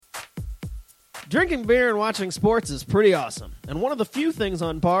Drinking beer and watching sports is pretty awesome, and one of the few things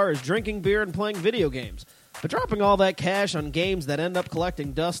on par is drinking beer and playing video games. But dropping all that cash on games that end up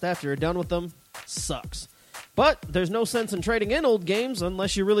collecting dust after you're done with them sucks. But there's no sense in trading in old games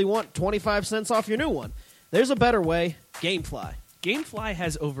unless you really want 25 cents off your new one. There's a better way, GameFly. GameFly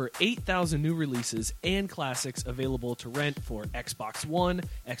has over 8,000 new releases and classics available to rent for Xbox One,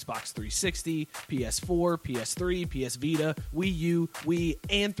 Xbox 360, PS4, PS3, PS Vita, Wii U, Wii,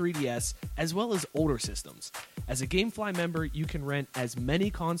 and 3DS, as well as older systems. As a GameFly member, you can rent as many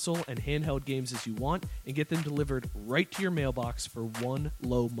console and handheld games as you want and get them delivered right to your mailbox for one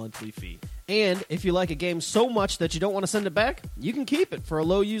low monthly fee. And if you like a game so much that you don't want to send it back, you can keep it for a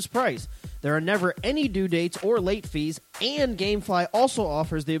low use price. There are never any due dates or late fees, and GameFly also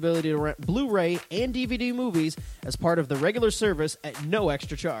offers the ability to rent Blu-ray and DVD movies as part of the regular service at no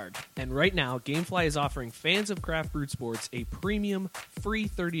extra charge. And right now, GameFly is offering fans of Craft Brewed Sports a premium, free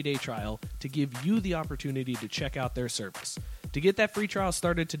 30-day trial to give you the opportunity to check out their service. To get that free trial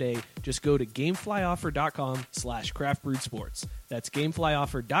started today, just go to GameFlyOffer.com/craftbrewedsports. That's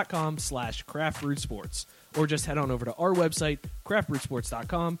GameFlyOffer.com/craftbrewedsports. Or just head on over to our website,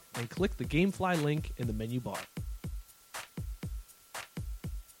 craftbrewedsports.com, and click the GameFly link in the menu bar.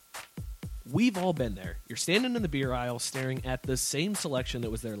 We've all been there. You're standing in the beer aisle staring at the same selection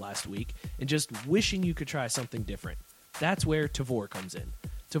that was there last week and just wishing you could try something different. That's where Tavour comes in.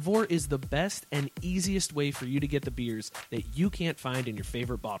 Tavour is the best and easiest way for you to get the beers that you can't find in your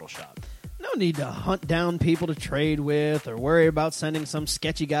favorite bottle shop. No need to hunt down people to trade with or worry about sending some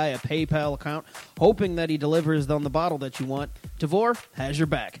sketchy guy a PayPal account hoping that he delivers on the bottle that you want. Tavour has your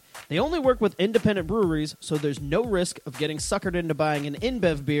back. They only work with independent breweries, so there's no risk of getting suckered into buying an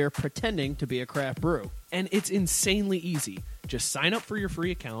InBev beer pretending to be a craft brew. And it's insanely easy. Just sign up for your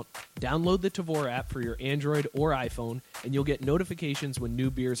free account, download the Tavour app for your Android or iPhone, and you'll get notifications when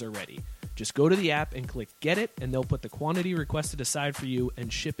new beers are ready. Just go to the app and click Get It, and they'll put the quantity requested aside for you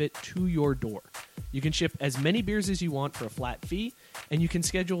and ship it to your door. You can ship as many beers as you want for a flat fee, and you can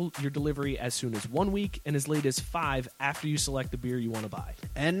schedule your delivery as soon as 1 week and as late as 5 after you select the beer you want to buy.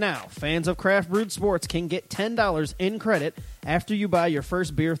 And now, fans of Craft Brewed Sports can get $10 in credit after you buy your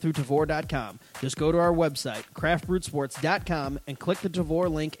first beer through Tavour.com. Just go to our website, craftbrewedsports.com, and click the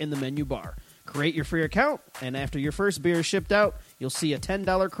Tavour link in the menu bar. Create your free account, and after your first beer is shipped out, you'll see a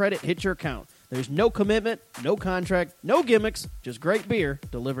 $10 credit hit your account. There's no commitment, no contract, no gimmicks, just great beer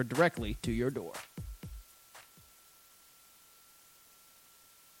delivered directly to your door.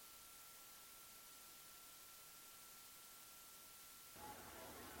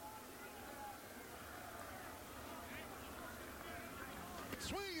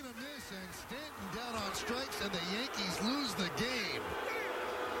 Swing and a miss, and Stanton down on strikes, and the Yankees lose the game.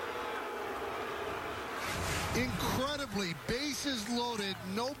 Incredibly, bases loaded,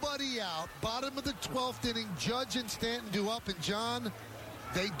 nobody out. Bottom of the 12th inning, Judge and Stanton do up, and John,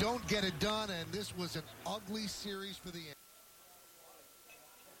 they don't get it done, and this was an ugly series for the Yankees.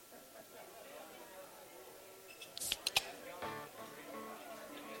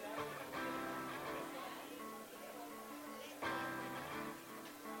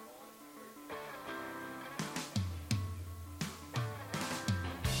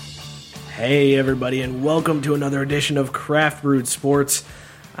 Hey everybody, and welcome to another edition of Craft Brewed Sports.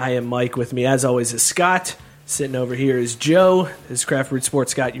 I am Mike. With me as always is Scott. Sitting over here is Joe. This is Craft Brewed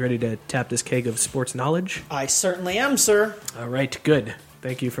Sports. Scott, you ready to tap this keg of sports knowledge? I certainly am, sir. All right, good.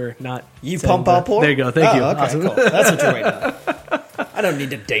 Thank you for not... You pump, I'll pour? There you go, thank you. Okay, Awesome. cool. That's what you're waiting on. I don't need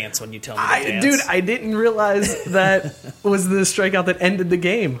to dance when you tell me to dance. Dude, I didn't realize that was the strikeout that ended the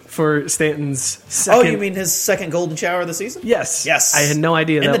game for Stanton's second... Oh, you mean his second golden shower of the season? Yes. Yes. I had no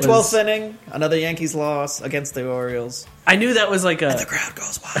idea In that the was... 12th inning, another Yankees loss against the Orioles. I knew that was like a... And the crowd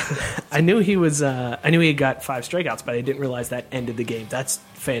goes wild. I knew he was... I knew he had got 5 strikeouts, but I didn't realize that ended the game. That's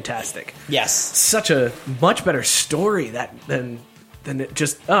fantastic. Yes. Such a much better story than it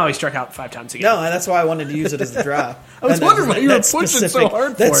just... Oh, he struck out 5 times again. No, that's why I wanted to use it as the draw. I was wondering why you were pushing so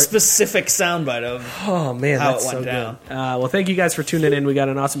hard for it. That specific soundbite of Oh, man, how that's it went so down. good. Well, thank you guys for tuning in. We got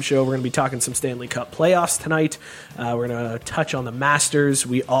an awesome show. We're going to be talking some Stanley Cup playoffs tonight. We're going to touch on the Masters.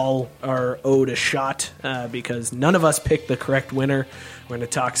 We all are owed a shot because none of us picked the correct winner. We're going to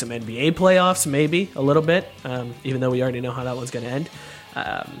talk some NBA playoffs, maybe, a little bit, even though we already know how that one's going to end.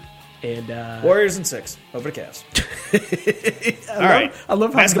 Warriors in 6 over the Cavs. I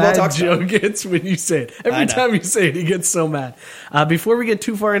love how Basketball mad talk Joe time. gets when you say it. Every time you say it, he gets so mad. Before we get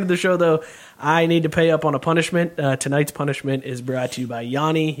too far into the show, though, I need to pay up on a punishment. Tonight's punishment is brought to you by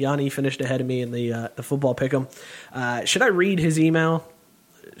Yanni. Yanni finished ahead of me in the football pick'em. Should I read his email?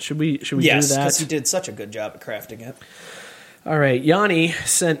 Should we do that? Yes, because he did such a good job at crafting it. All right, Yanni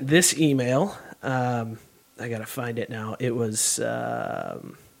sent this email. I gotta find it now. It was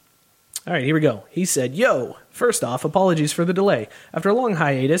all right, here we go. He said, "Yo, first off, apologies for the delay. After a long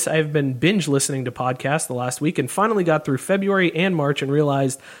hiatus, I have been binge listening to podcasts the last week and finally got through February and March and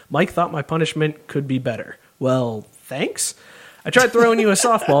realized Mike thought my punishment could be better. Well, thanks. I tried throwing you a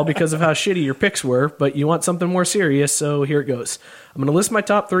softball because of how shitty your picks were, but you want something more serious, so here it goes. I'm going to list my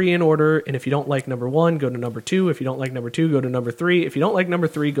top 3 in order, and if you don't like number 1, go to number 2. If you don't like number 2, go to number 3. If you don't like number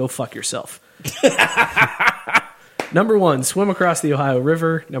 3, go fuck yourself." Number 1, swim across the Ohio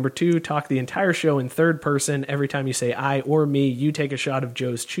River. Number 2, talk the entire show in third person. Every time you say I or me, you take a shot of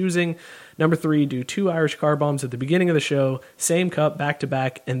Joe's choosing. Number 3, do 2 Irish car bombs at the beginning of the show, same cup back to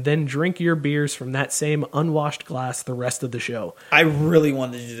back, and then drink your beers from that same unwashed glass the rest of the show. I really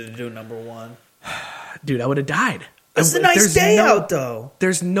wanted you to do number 1. Dude, I would have died. It's a nice day out, though.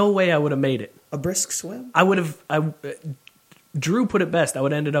 There's no way I would have made it. A brisk swim? I would have... Drew put it best. I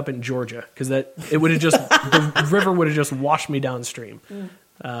would have ended up in Georgia because it would have just the river would have just washed me downstream.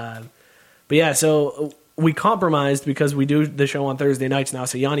 But yeah, so we compromised because we do the show on Thursday nights now.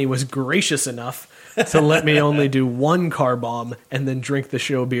 So Yanni was gracious enough to let me only do 1 car bomb and then drink the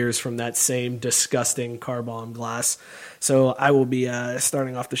show beers from that same disgusting car bomb glass. So I will be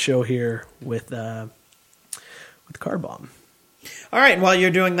starting off the show here with car bomb. All right, while you're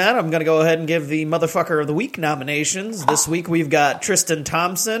doing that, I'm going to go ahead and give the Motherfucker of the Week nominations. This week we've got Tristan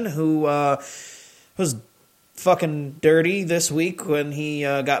Thompson, who was fucking dirty this week when he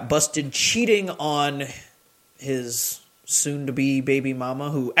got busted cheating on his soon-to-be baby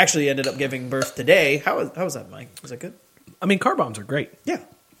mama, who actually ended up giving birth today. How was that, Mike? Was that good? I mean, car bombs are great. Yeah.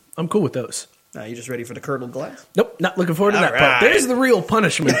 I'm cool with those. You just ready for the curdled glass? Nope, not looking forward to that All part. right. There's the real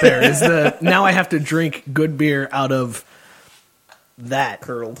punishment there. Is now I have to drink good beer out of that.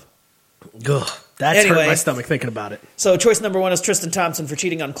 Curdled. Ugh, that's Anyway. hurt my stomach thinking about it. So choice number 1 is Tristan Thompson for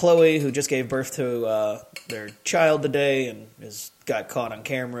cheating on Chloe, who just gave birth to their child today and got caught on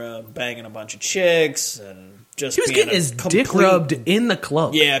camera banging a bunch of chicks and just He was being getting a his dick complete- rubbed in the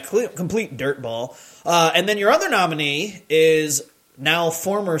club. Yeah, complete dirtball. And then your other nominee is now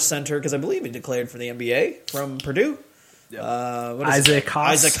former center, because I believe he declared for the NBA from Purdue. Isaac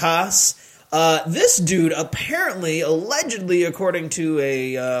Haas. Isaac Haas. This dude apparently, allegedly, according to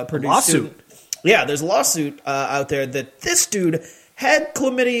a Purdue Lawsuit. student, yeah, there's a lawsuit out there that this dude had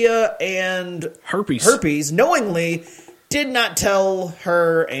chlamydia and Herpes. knowingly, did not tell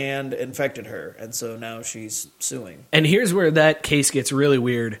her and infected her, and so now she's suing. And here's where that case gets really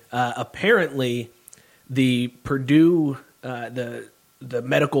weird. Apparently, the Purdue, the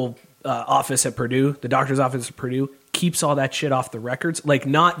medical office at Purdue, the doctor's office at Purdue, keeps all that shit off the records. Like,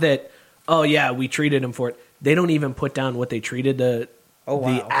 not that, oh yeah, we treated him for it. They don't even put down what they treated the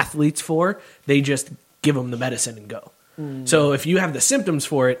athletes for. They just give them the medicine and go. So if you have the symptoms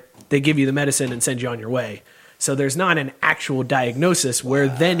for it, they give you the medicine and send you on your way. So there's not an actual diagnosis where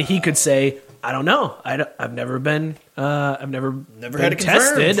then he could say, I don't know. I've never been, I've never Never been had it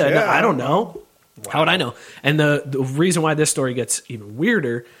confirmed. tested. Yeah. I don't know. How would I know? And the reason why this story gets even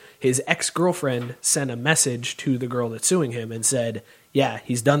weirder, his ex-girlfriend sent a message to the girl that's suing him and said, yeah,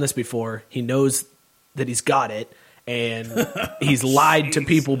 he's done this before. He knows that he's got it, and he's lied to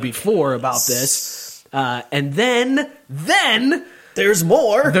people before about this. And then There's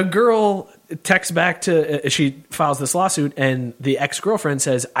more. the girl texts back to, she files this lawsuit, and the ex-girlfriend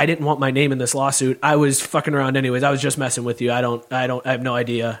says, I didn't want my name in this lawsuit. I was fucking around anyways. I was just messing with you. I have no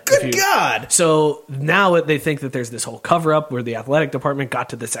idea. Good God. So now they think that there's this whole cover-up where the athletic department got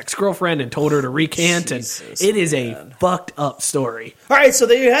to this ex-girlfriend and told her to recant, Jesus, and it is a fucked up story. All right, so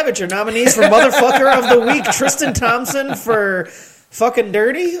there you have it. Your nominees for Motherfucker of the Week. Tristan Thompson for fucking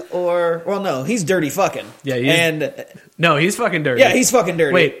dirty, or... Well, no, he's dirty fucking. Yeah, no, he's fucking dirty. Yeah, he's fucking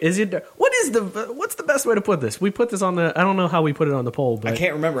dirty. Wait, is he? What's the best way to put this? We put this on the. I don't know how we put it on the poll, but I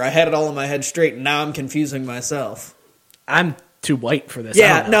can't remember. I had it all in my head straight, and now I'm confusing myself. I'm too white for this.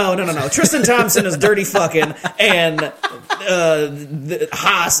 Yeah, no. Tristan Thompson is dirty fucking, and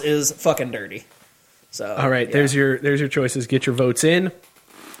Haas is fucking dirty. So All right, yeah. there's your choices. Get your votes in.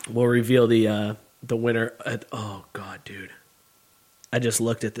 We'll reveal the winner. Oh God, dude! I just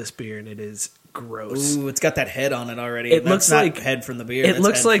looked at this beer and it is gross. Ooh, it's got that head on it already. It That's looks not like head from the beer. It that's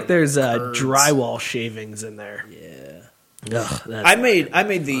looks head like from there's curds. drywall shavings in there. Yeah. Ugh, that's I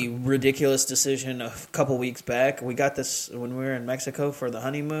made the ridiculous decision a couple weeks back. We got this when we were in Mexico for the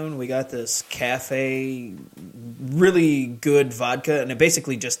honeymoon. We got this cafe, really good vodka, and it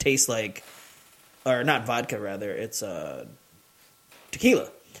basically just tastes like, or not vodka rather, it's tequila.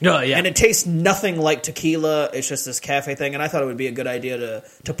 Oh, yeah. And it tastes nothing like tequila. It's just this cafe thing. And I thought it would be a good idea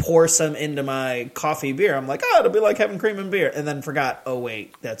to pour some into my coffee beer. I'm like, it'll be like having cream in beer. And then forgot, oh,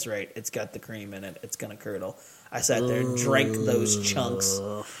 wait, that's right. It's got the cream in it. It's going to curdle. I sat there and drank those chunks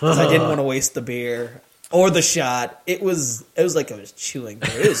because I didn't want to waste the beer or the shot. It was like I was chewing.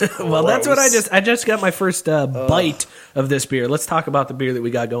 It was Well, that's what gross. I just got my first bite of this beer. Let's talk about the beer that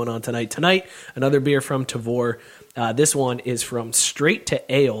we got going on tonight. Tonight, another beer from Tavour. This one is from Straight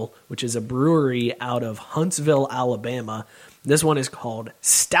to Ale, which is a brewery out of Huntsville, Alabama. This one is called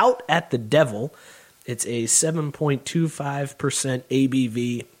Stout at the Devil. It's a 7.25%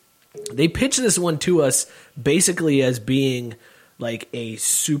 ABV. They pitched this one to us basically as being like a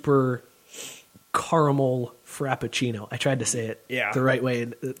super caramel frappuccino. I tried to say it the right way.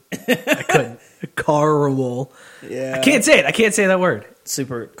 And I couldn't. Caramel. Yeah. I can't say it. I can't say that word.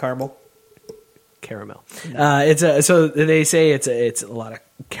 Super caramel. Caramel. So they say it's a lot of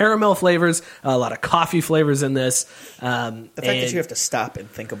caramel flavors, a lot of coffee flavors in this. The fact that you have to stop and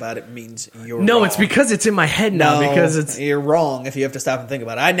think about it means you're wrong. No, it's because it's in my head now. No, because it's you're wrong if you have to stop and think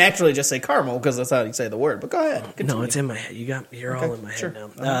about it. I naturally just say caramel because that's how you say the word. But go ahead. Continue. No, it's in my head. You're all in my sure.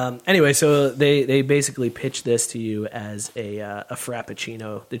 head now. Anyway, so they basically pitch this to you as a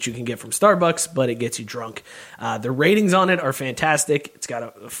frappuccino that you can get from Starbucks, but it gets you drunk. The ratings on it are fantastic. It's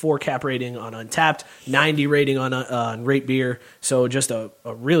got a 4 cap rating on Untapped, 90 rating on Rate Beer. So just a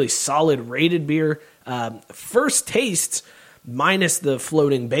really solid rated beer. First taste, minus the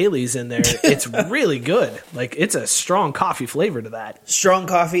floating Baileys in there, it's really good. Like, it's a strong coffee flavor to that. Strong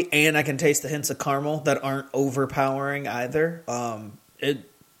coffee, and I can taste the hints of caramel that aren't overpowering either.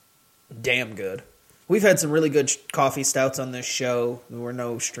 Damn good. We've had some really good coffee stouts on this show. We're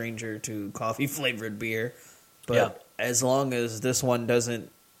no stranger to coffee flavored beer, but as long as this one doesn't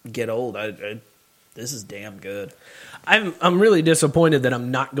get old, this is damn good. I'm really disappointed that I'm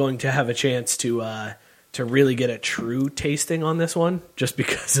not going to have a chance to really get a true tasting on this one, just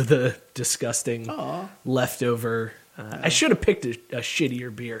because of the disgusting leftover. I should have picked a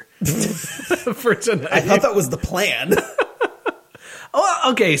shittier beer for tonight. I thought that was the plan.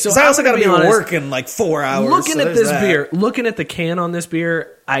 Oh, okay. So I also got to be honest, work in like 4 hours. Looking so at this that. beer, looking at the can on this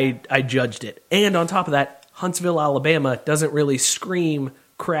beer, I judged it. And on top of that, Huntsville, Alabama doesn't really scream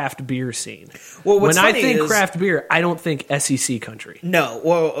craft beer scene. Well, what's when I funny think is- craft beer, I don't think SEC country. No.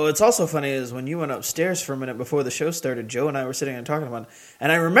 Well, what's also funny is when you went upstairs for a minute before the show started, Joe and I were sitting and talking about it,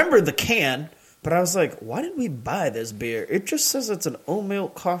 and I remember the can, but I was like, why did we buy this beer? It just says it's an oatmeal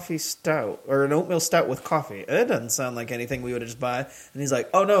coffee stout, or an oatmeal stout with coffee. It doesn't sound like anything we would just buy. And he's like,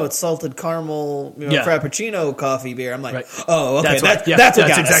 oh no, it's salted caramel frappuccino coffee beer. I'm like, Right. oh, okay, That's what- that's what that's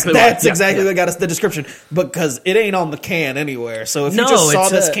got exactly us. what- That's yeah, exactly yeah. what got us the description. Because it ain't on the can anywhere. So if you No, just saw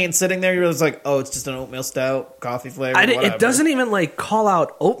it's this a- can sitting there, you're just like, oh, it's just an oatmeal stout, coffee flavor, whatever. It doesn't even like call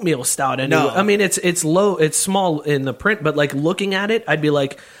out oatmeal stout anyway. No. I mean, it's low, it's small in the print, but like looking at it, I'd be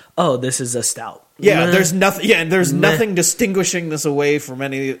like, oh, this is a stout. Yeah, Meh. there's nothing. Yeah, there's Meh. nothing distinguishing this away from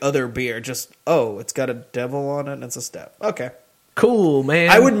any other beer. Just it's got a devil on it and it's a stout. Okay, Cool, man.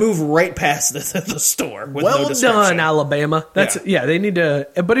 I would move right past this at the store. With Well no description. done, Alabama. That's Yeah. they need to.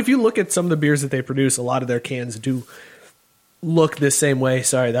 But if you look at some of the beers that they produce, a lot of their cans do look the same way.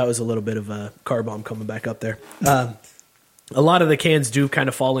 Sorry, that was a little bit of a car bomb coming back up there. A lot of the cans do kind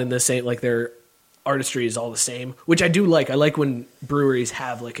of fall in the same, like their artistry is all the same, which I do like. I like when breweries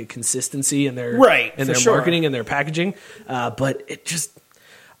have like a consistency in their in for their sure. marketing and their packaging. But it just,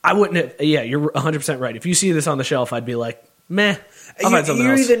 I wouldn't. Yeah, you're 100% right. If you see this on the shelf, I'd be like, meh. I'll find something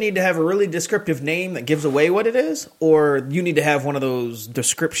You else. either need to have a really descriptive name that gives away what it is, or you need to have one of those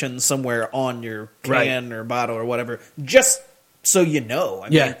descriptions somewhere on your can or bottle or whatever, just so you know. I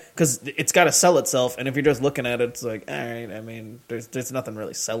mean, because it's got to sell itself, and if you're just looking at it, it's like, all right, I mean, there's nothing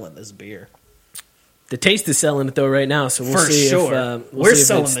really selling this beer. The taste is selling it though right now, so we'll For see sure. if We're see if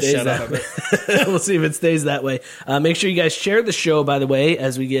selling it the stays shit that out of way. We'll see if it stays that way. Make sure you guys share the show, by the way,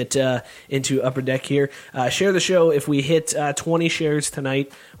 as we get into Upper Deck here. Share the show. If we hit 20 shares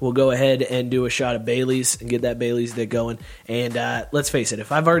tonight, we'll go ahead and do a shot of Bailey's and get that Bailey's dick going. And let's face it,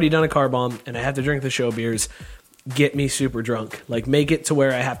 if I've already done a car bomb and I have to drink the show beers, get me super drunk. Like, make it to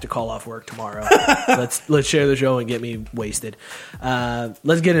where I have to call off work tomorrow. Let's share the show and get me wasted.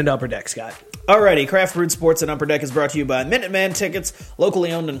 Let's get into Upper Deck, Scott. Alrighty, Craft Brewed Sports and Upper Deck is brought to you by Minuteman Tickets,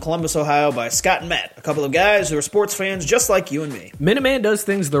 locally owned in Columbus, Ohio by Scott and Matt, a couple of guys who are sports fans just like you and me. Minuteman does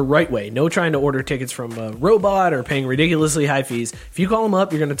things the right way. No trying to order tickets from a robot or paying ridiculously high fees. If you call them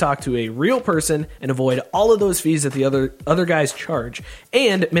up, you're going to talk to a real person and avoid all of those fees that the other guys charge.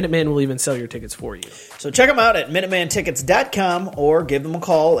 And Minuteman will even sell your tickets for you. So check them out at MinutemanTickets.com or give them a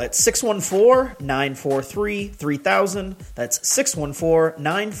call at 614-943-3000. That's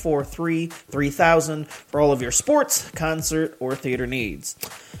 614-943-3000 for all of your sports, concert, or theater needs.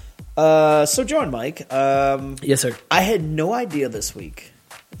 So, Joe and Mike. Yes, sir. I had no idea this week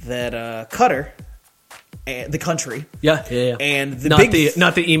that Qatar, the country, Yeah. and the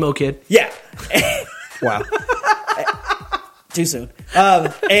not the emo kid. yeah, Wow. too soon,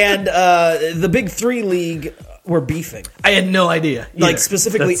 and the Big Three league were beefing. I had no idea. Like either.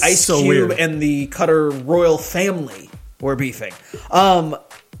 specifically, That's Ice so Cube weird. and the Qatar royal family were beefing.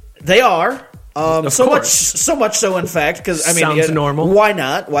 They are. So much so, in fact, because I mean, Sounds normal. Why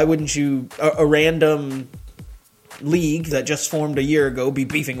not? Why wouldn't you a random league that just formed a year ago be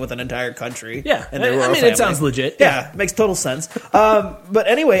beefing with an entire country? Yeah, and their I royal mean, family? it sounds legit. Yeah, makes total sense. But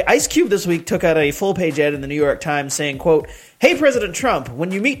anyway, Ice Cube this week took out a full-page ad in the New York Times saying, quote, "Hey, President Trump,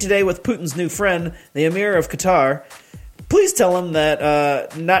 when you meet today with Putin's new friend, the Emir of Qatar, please tell him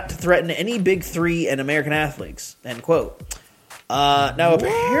that not to threaten any Big Three and American athletes," end quote. Now,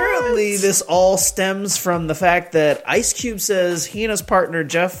 apparently this all stems from the fact that Ice Cube says he and his partner,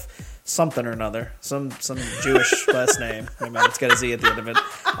 Jeff something or another, some Jewish last name, it's got a Z at the end of it,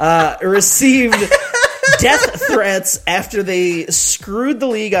 received death threats after they screwed the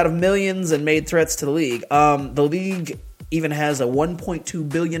league out of millions and made threats to the league. The league even has a $1.2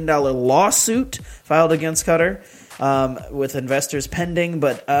 billion lawsuit filed against Qatar. With investors pending,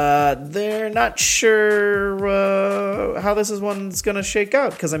 but they're not sure how this one's going to shake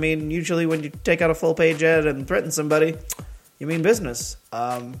out. Because, I mean, usually when you take out a full-page ad and threaten somebody, you mean business.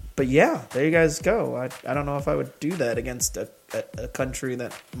 But, yeah, there you guys go. I don't know if I would do that against a country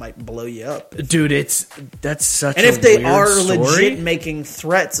that might blow you up. Dude, that's such And a if they weird are story. legit making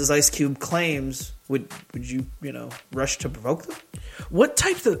threats, as Ice Cube claims, would you rush to provoke them? What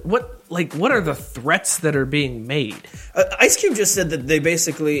are the threats that are being made? Ice Cube just said that they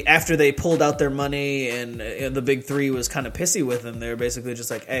basically, after they pulled out their money and the Big Three was kind of pissy with them, they were basically just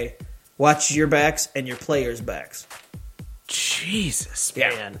like, hey, watch your backs and your players' backs. Jesus, Yeah.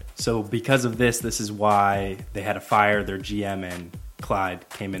 man. So because of this is why they had to fire their GM, and Clyde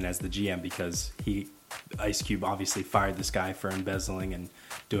came in as the GM because Ice Cube obviously fired this guy for embezzling and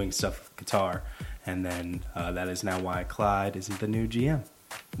doing stuff with Qatar, and then that is now why Clyde is the new GM.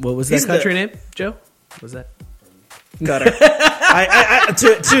 What was He's that country the- name, Joe? What was that? Qatar.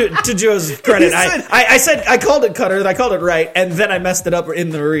 To Joe's credit, I said I called it Qatar, I called it right, and then I messed it up in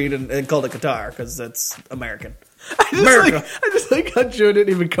the read and called it Qatar because that's American. America. I just like how Joe didn't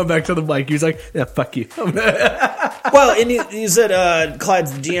even come back to the mic. He was like, yeah, fuck you. Well, and you said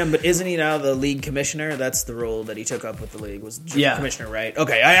Clyde's the GM, but isn't he now the league commissioner? That's the role that he took up with the league, was Yeah. commissioner, right?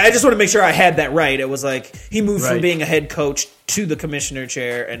 Okay, I just want to make sure I had that right. It was like he moved from Right. being a head coach to the commissioner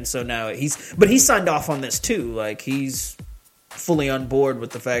chair, and so now he signed off on this too. Like he's fully on board with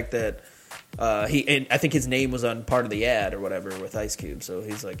the fact that and I think his name was on part of the ad or whatever with Ice Cube. So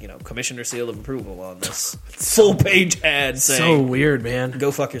he's like, commissioner seal of approval on this full page ad So saying, weird, man.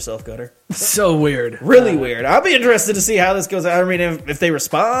 "Go fuck yourself, Gutter." So weird. Really weird. I'll be interested to see how this goes. I mean, if they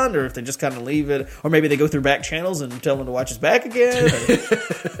respond or if they just kind of leave it, or maybe they go through back channels and tell him to watch his back again.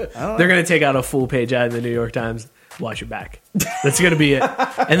 They're going to take out a full page ad in the New York Times. Watch your back. That's going to be it.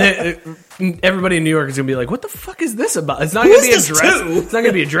 And then everybody in New York is going to be like, what the fuck is this about? It's not going to be is this addressed. to? It's not going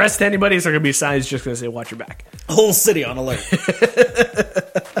to be addressed to anybody. It's not going to be signs just going to say, watch your back. Whole city on alert.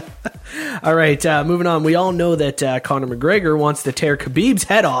 All right, moving on. We all know that Conor McGregor wants to tear Khabib's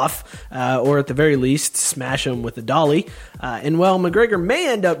head off, or at the very least, smash him with a dolly. And while McGregor may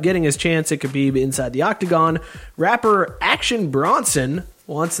end up getting his chance at Khabib inside the octagon, rapper Action Bronson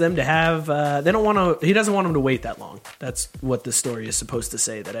wants them to have. He doesn't want him to wait that long. That's what the story is supposed to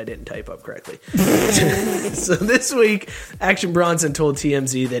say that I didn't type up correctly. So this week, Action Bronson told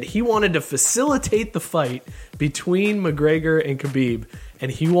TMZ that he wanted to facilitate the fight between McGregor and Khabib,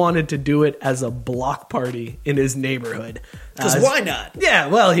 and he wanted to do it as a block party in his neighborhood. Because why not? Yeah,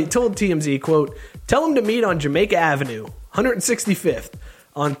 well, he told TMZ, quote, "Tell him to meet on Jamaica Avenue, 165th,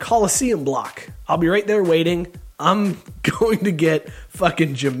 on Coliseum Block. I'll be right there waiting. I'm going to get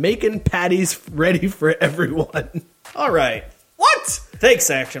fucking Jamaican patties ready for everyone." All right. What? Thanks,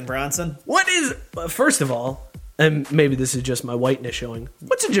 Action Bronson. What is... First of all, and maybe this is just my whiteness showing,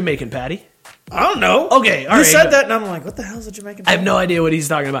 what's a Jamaican patty? I don't know. Okay, all you right. said that, and I'm like, what the hell is a Jamaican? I have no idea what he's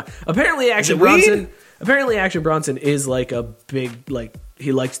talking about. Apparently, Action weed? Bronson is like a big, like,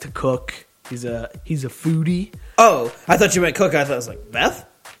 he likes to cook. He's a foodie. Oh, I thought you meant cook. I thought it was like meth.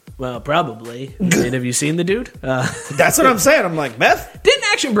 Well, probably. I mean, have you seen the dude? That's what I'm saying. I'm like meth. Didn't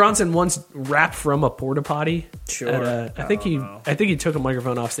Action Bronson once rap from a porta potty? Sure. I think he took a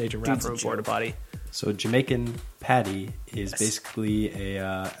microphone off stage and rapped Dude's from a a porta joke. potty. So Jamaican patty is basically a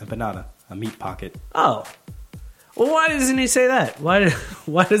empanada, a meat pocket. Oh. Well, why doesn't he say that? Why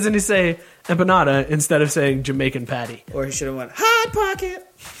doesn't he say empanada instead of saying Jamaican patty? Or he should have went hot pocket.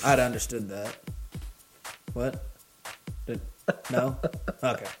 I'd understood that. What? No.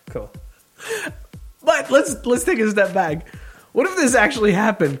 Okay. Cool. But let's take a step back. What if this actually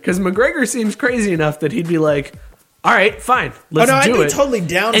happened? Because McGregor seems crazy enough that he'd be like, "All right, fine, let's do I'd be it." totally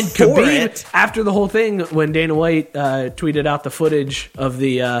down And for Khabib, it. after the whole thing, when Dana White tweeted out the footage of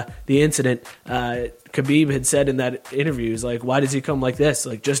the incident, Khabib had said in that interview, he's like, "Why does he come like this?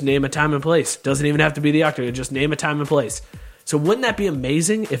 Like, just name a time and place. Doesn't even have to be the octagon. Just name a time and place." So wouldn't that be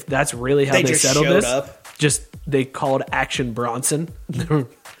amazing if that's really how They they just settled showed this? up. Just they called Action Bronson.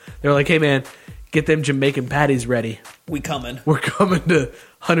 They're like, "Hey man, get them Jamaican patties ready. We coming. We're coming to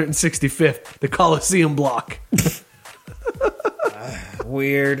 165th, the Coliseum block."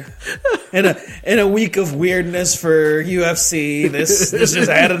 Weird. In a week of weirdness for UFC, this just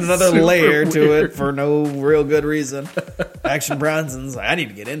added another Super layer to weird. it for no real good reason. Action Bronson's like, I need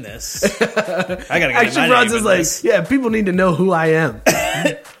to get in this. I gotta get Action my Bronson's name in like, this. "Yeah, people need to know who I am."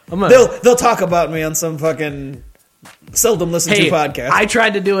 I'm a, They'll talk about me on some fucking seldom listened hey, to podcast. I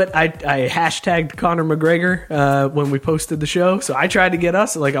tried to do it. I hashtagged Conor McGregor when we posted the show, so I tried to get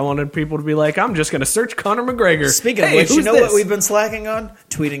us. Like, I wanted people to be like, "I'm just going to search Conor McGregor." Speaking of Hey, which, you who's know this? what we've been slacking on?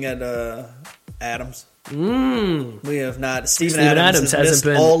 Tweeting at Adams. We have not. Steven Adams has hasn't missed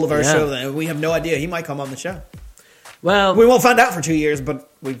been- all of our yeah. show. And we have no idea. He might come on the show. Well, We won't find out for 2 years, but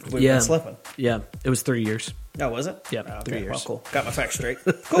we've yeah, been slipping. yeah, it was 3 years. Oh, was it? Yeah, Oh, 3 years. Well, cool. Got my facts straight.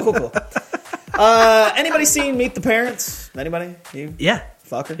 Cool. Anybody seen Meet the Parents? Anybody? You? Yeah,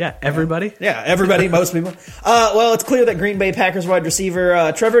 Fucker? yeah, everybody. Yeah, everybody, most people. Well, it's clear that Green Bay Packers wide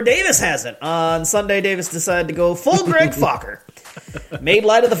receiver Trevor Davis hasn't. On Sunday, Davis decided to go full Greg Fokker. Made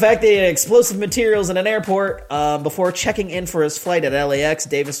light of the fact that he had explosive materials in an airport. Before checking in for his flight at LAX,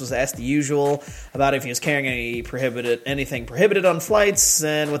 Davis was asked the usual about if he was carrying anything prohibited on flights,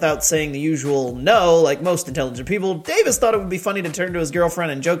 and without saying the usual no, like most intelligent people, Davis thought it would be funny to turn to his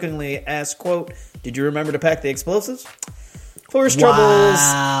girlfriend and jokingly ask, quote, "Did you remember to pack the explosives?" For his troubles,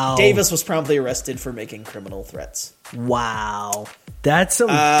 Wow. Davis was promptly arrested for making criminal threats. Wow, that's some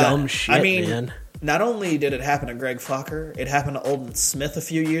dumb shit, I mean, man. not only did it happen to Greg Fokker, it happened to Alden Smith a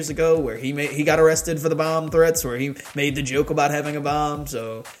few years ago, where he got arrested for the bomb threats, where he made the joke about having a bomb.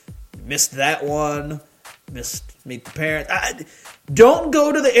 So missed that one. Missed Meet the Parents. Don't go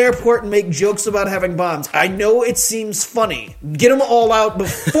to the airport and make jokes about having bombs. I know it seems funny. Get them all out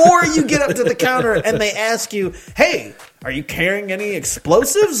before you get up to the counter and they ask you, "Hey, are you carrying any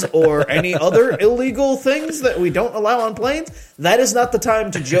explosives or any other illegal things that we don't allow on planes?" That is not the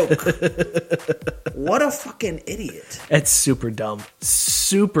time to joke. What a fucking idiot. It's super dumb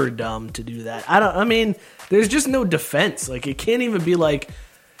to do that. I mean, there's just no defense. Like, it can't even be like,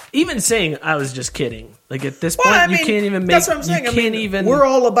 even saying "I was just kidding." Like, at this point, you can't even make. That's what I'm saying. You can't even. We're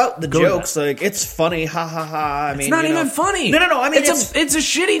all about the go to jokes. Like, it's funny, ha ha ha. I mean, It's not you know. even funny. No. I mean, it's a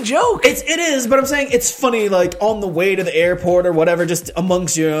shitty joke. It is, but I'm saying it's funny, like, on the way to the airport or whatever, just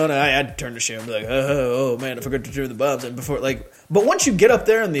amongst you, and I'd turn to shit and be like, oh, man, I forgot to turn the bombs. And before, like, but once you get up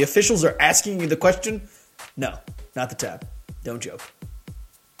there and the officials are asking you the question, no, not the time. Don't joke.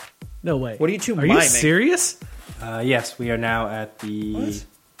 No way. What are you two Are you miming? serious? Yes, we are now at the What?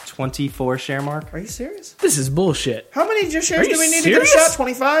 24 share mark. Are you serious? This is bullshit. How many shares Are do you we need to get a serious? shot?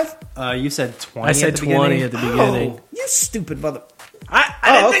 25? You said 20. I said at the 20 beginning? at the beginning. Oh, you stupid mother. I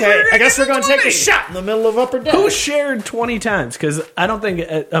Oh, didn't think we were okay. gonna I guess get we're going to 20. take a shot in the middle of Upper Deck. Who shared 20 times? Because I don't think.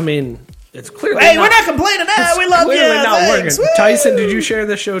 I mean, it's clearly. Hey, we're not complaining now. It's We love you. clearly not Thanks. working. Woo! Tyson, did you share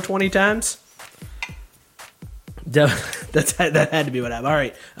this show 20 times? That had to be what happened. All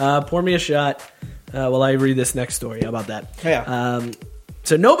right, pour me a shot while I read this next story. How about that? Yeah.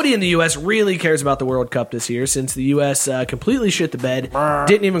 So nobody in the U.S. really cares about the World Cup this year since the U.S. Completely shit the bed,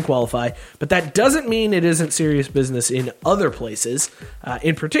 didn't even qualify. But that doesn't mean it isn't serious business in other places.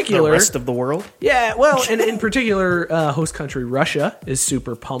 In The particular, rest of the world. yeah, well, and in particular, host country Russia is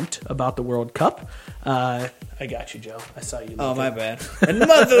super pumped about the World Cup. I I got you, Joe. I saw you. Oh, my bad. And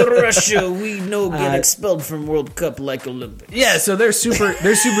Mother Russia, we know get expelled from World Cup like Olympics. Yeah, so they're super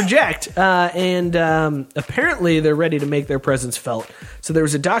jacked, and apparently they're ready to make their presence felt. So there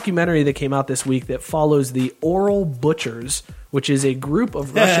was a documentary that came out this week that follows the Oral Butchers, which is a group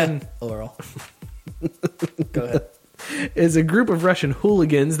of Russian Oral. Go ahead. Is a group of Russian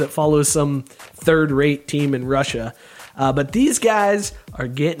hooligans that follows some third-rate team in Russia. But these guys are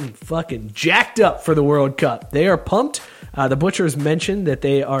getting fucking jacked up for the World Cup. They are pumped. The Butchers mentioned that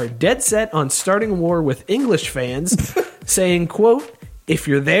they are dead set on starting a war with English fans, saying, quote, if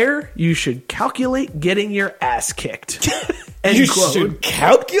you're there, you should calculate getting your ass kicked. End You quote. should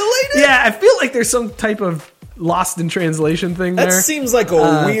calculate it? Yeah, I feel like there's some type of lost in translation thing That there. seems like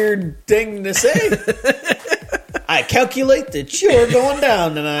a weird thing to say. I calculate that you're going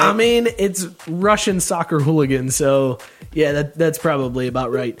down tonight. I mean, it's Russian soccer hooligans, so yeah, that's probably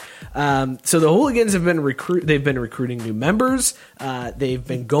about right. So the hooligans have been they've been recruiting new members. They've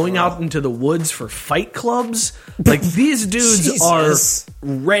been going out into the woods for fight clubs. Like these dudes Jesus. are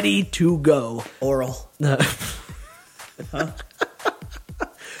ready to go. Oral.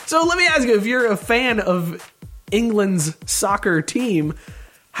 So let me ask you, if you're a fan of England's soccer team,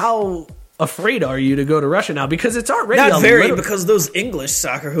 how afraid are you to go to Russia now? Because it's already Not very, little- because those English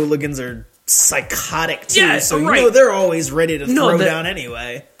soccer hooligans are psychotic too. Yeah, so right. you know they're always ready to No, throw that- down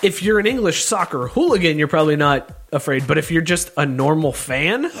anyway. If you're an English soccer hooligan, you're probably not afraid. But if you're just a normal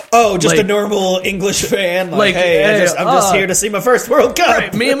fan, Oh, just like- a normal English fan. Like, Like, hey, hey, I'm just here to see my first World Cup.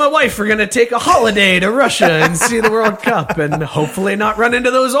 right, me and my wife are going to take a holiday to Russia and see the World Cup and hopefully not run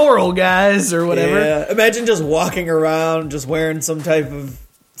into those Oral guys or whatever. Yeah, imagine just walking around, just wearing some type of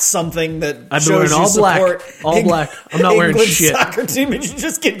something that I've been shows wearing you all black. support. All black. I'm not wearing England shit. Soccer team, and you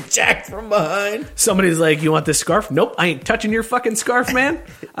just get jacked from behind. Somebody's like, you want this scarf? Nope, I ain't touching your fucking scarf, man.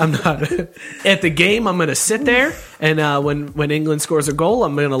 I'm not. At the game, I'm going to sit there, and when England scores a goal,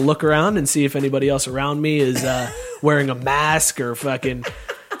 I'm going to look around and see if anybody else around me is wearing a mask or fucking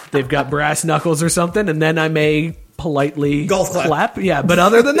they've got brass knuckles or something, and then I may politely Golf clap. Yeah, but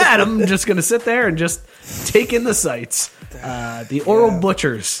other than that, I'm just going to sit there and just take in the sights. The Oral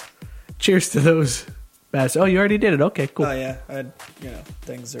Butchers. Cheers to those bastards. Oh, you already did it. Okay, cool. Oh yeah,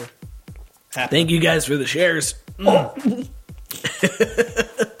 things are happening. Thank you guys for the shares. I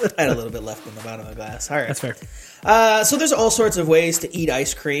had a little bit left in the bottom of the glass. All right, That's fair. So there's all sorts of ways to eat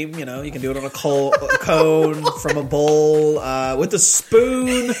ice cream. You know, you can do it on a cone, from a bowl, with a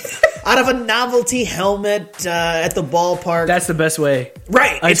spoon, out of a novelty helmet at the ballpark. That's the best way.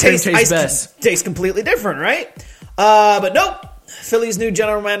 Right. Ice cream tastes best. Tastes completely different, right? But nope. Philly's new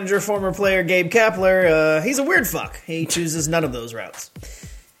general manager, former player Gabe Kapler, he's a weird fuck. He chooses none of those routes.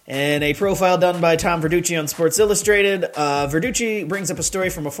 In a profile done by Tom Verducci on Sports Illustrated, Verducci brings up a story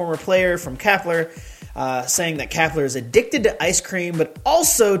from a former player from Kapler, saying that Kapler is addicted to ice cream, but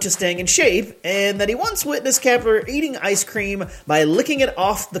also to staying in shape, and that he once witnessed Kapler eating ice cream by licking it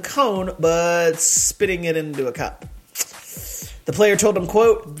off the cone, but spitting it into a cup. The player told him,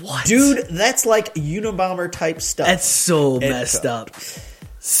 quote, What? Dude, that's like Unabomber type stuff. That's so End messed quote. up.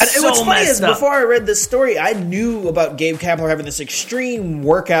 And what's So funny is, messed up. before I read this story, I knew about Gabe Kapler having this extreme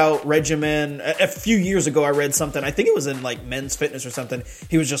workout regimen. A few years ago, I read something. I think it was in like Men's Fitness or something.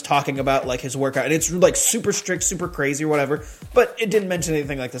 He was just talking about like his workout, and it's like super strict, super crazy, or whatever. But it didn't mention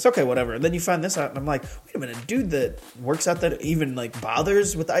anything like this. Okay, whatever. And then you find this out, and I'm like, wait a minute, a dude that works out that even like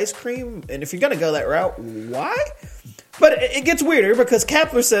bothers with ice cream, and if you're gonna go that route, why? But it gets weirder because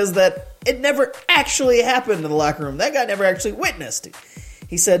Kapler says that it never actually happened in the locker room. That guy never actually witnessed it.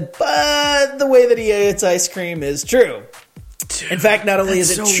 He said, but the way that he eats ice cream is true. In fact, not only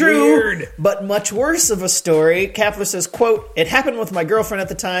is it that's so true, weird. but much worse of a story. Kapler says, quote, it happened with my girlfriend at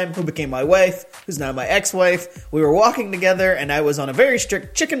the time, who became my wife, who's now my ex-wife. We were walking together, and I was on a very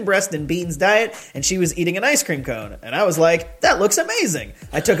strict chicken breast and beans diet, and she was eating an ice cream cone. And I was like, that looks amazing.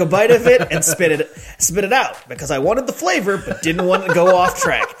 I took a bite of it and spit it out, because I wanted the flavor, but didn't want to go off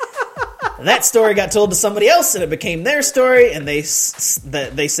track. That story got told to somebody else, and it became their story, and they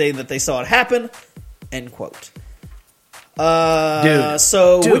say that they saw it happen. End quote. Dude.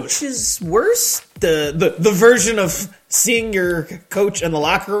 So which is worse? The version of seeing your coach in the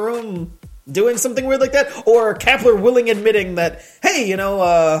locker room doing something weird like that, or Kapler admitting that, hey, you know,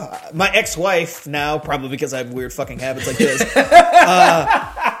 my ex-wife now, probably because I have weird fucking habits like this,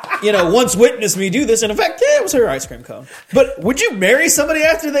 once witnessed me do this, and in fact, yeah, it was her ice cream cone. But would you marry somebody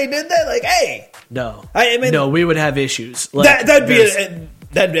after they did that? Like, hey, No. I mean, no, we would have issues. Like, that'd be there's-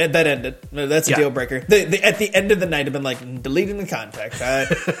 That ended. That's a Yeah. deal breaker. At the end of the night, I've been like, deleting the contact.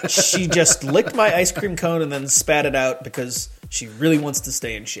 She just licked my ice cream cone and then spat it out because she really wants to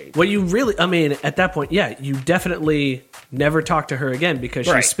stay in shape. Well, you really, I mean, at that point, yeah, you definitely never talk to her again because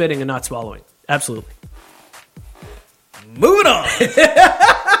she's Right. spitting and not swallowing. Absolutely. Moving on.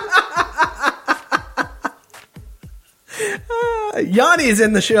 Yanni is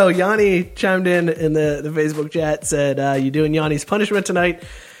in the show. Yanni chimed in the Facebook chat, said, you doing Yanni's punishment tonight?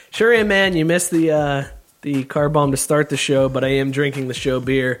 Sure am, man. You missed the car bomb to start the show, but I am drinking the show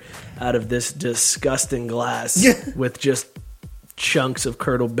beer out of this disgusting glass with just chunks of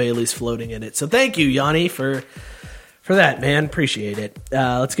Curdled Baileys floating in it. So thank you, Yanni, for that, man. Appreciate it.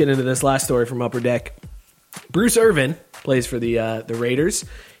 Let's get into this last story from Upper Deck. Bruce Irvin plays for the Raiders.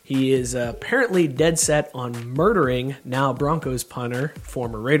 He is apparently dead set on murdering now Broncos punter,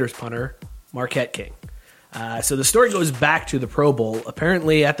 former Raiders punter, Marquette King. So the story goes back to the Pro Bowl.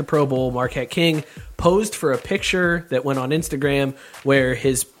 Apparently at the Pro Bowl, Marquette King posed for a picture that went on Instagram where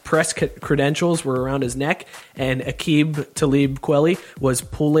his press credentials were around his neck and Aqib Talib Kweli was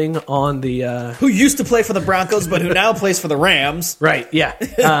pulling on the... Who used to play for the Broncos, but who now plays for the Rams. Right,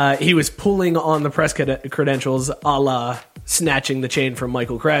 yeah. He was pulling on the press credentials a la snatching the chain from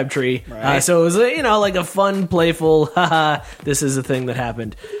Michael Crabtree. Right. So it was, like a fun, playful, haha, this is a thing that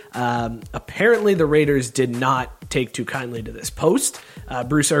happened. Apparently the Raiders did not take too kindly to this post,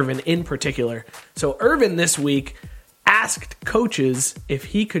 Bruce Irvin in particular. So Irvin this week asked coaches if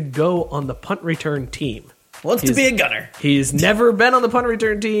he could go on the punt return team. Wants to be a gunner. He's never been on the punt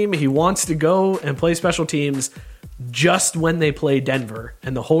return team. He wants to go and play special teams just when they play Denver.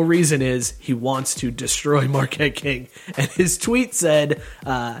 And the whole reason is he wants to destroy Marquette King. And his tweet said,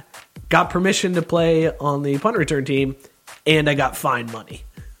 got permission to play on the punt return team, and I got fine money.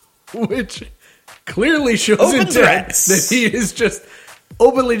 Which clearly shows Open intent threats. that he is just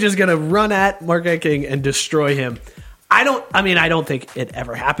openly just going to run at Marquette King and destroy him. I don't think it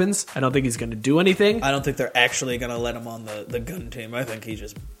ever happens. I don't think he's going to do anything. I don't think they're actually going to let him on the gun team. I think he's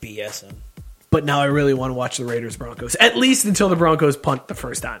just BSing. But now I really want to watch the Raiders-Broncos, at least until the Broncos punt the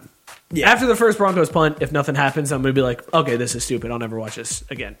first time. Yeah. After the first Broncos punt, if nothing happens, I'm going to be like, okay, this is stupid. I'll never watch this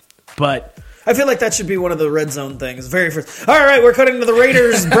again. But I feel like that should be one of the red zone things. Very first. All right, we're cutting to the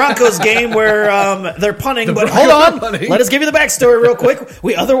Raiders Broncos game where they're punting. But hold on, let us give you the backstory real quick.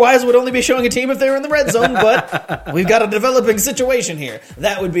 We otherwise would only be showing a team if they were in the red zone, but we've got a developing situation here.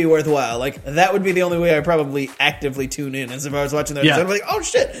 That would be worthwhile. Like that would be the only way I probably actively tune in, as if I was watching that. I'd be like, oh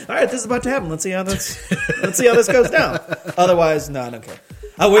shit! All right, this is about to happen. Let's see how this goes down. Otherwise, no, I don't care.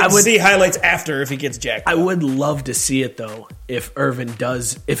 I would see highlights after if he gets jacked. I would love to see it though if Irvin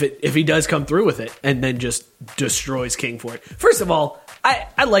does if he does come through with it and then just destroys King for it. First of all,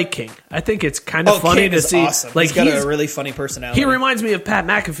 I like King. I think it's kind of funny King to is see. awesome. Like he's got a really funny personality. He reminds me of Pat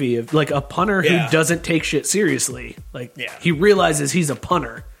McAfee, of like a punter Yeah. who doesn't take shit seriously. Like Yeah. he realizes he's a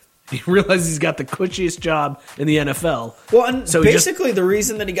punter. He realizes he's got the cushiest job in the NFL. Well, and So basically the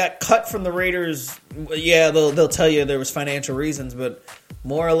reason that he got cut from the Raiders, yeah, they'll tell you there was financial reasons, but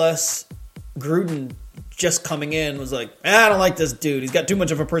more or less Gruden just coming in was like, I don't like this dude. He's got too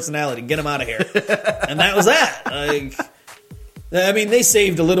much of a personality. Get him out of here. And that was that. Like, I mean, they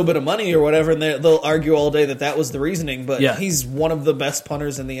saved a little bit of money or whatever, and they'll argue all day that was the reasoning, but Yeah. he's one of the best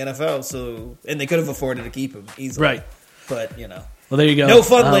punters in the NFL, so and they could have afforded to keep him easily. Right. But, you know. Well, there you go. No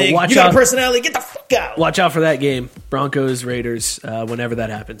fun league. Watch You got out. a personality. Get the fuck out. Watch out for that game, Broncos Raiders. Whenever that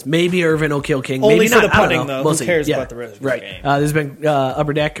happens, maybe Irvin will kill King. Only maybe for not. the I don't punting, know. though. We'll Who see. cares Yeah. about the rest of the right. game? This has been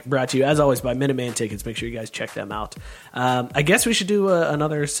Upper Deck, brought to you as always by Minuteman Tickets. Make sure you guys check them out. I guess we should do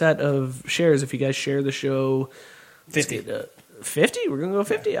another set of shares if you guys share the show. 50. 50? We're going to go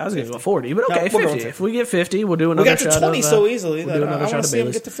 50? I was going to go 40, but No, okay, we'll go 50. 50. If we get 50, we'll do We another got to shot 20 of, so easily we'll that do I another want shot to of see him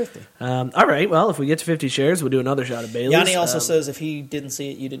Baileys. get to 50. All right, well, if we get to 50 shares, we'll do another shot of Baileys. Yanni also says if he didn't see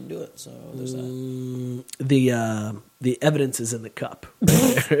it, you didn't do it. So there's that. The evidence is in the cup.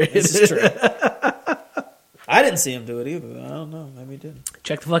 This is true. I didn't see him do it either. I don't know. Maybe he did.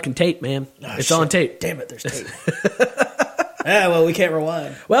 Check the fucking tape, man. Oh, it's shit. on tape. Damn it, there's tape. Yeah, well, we can't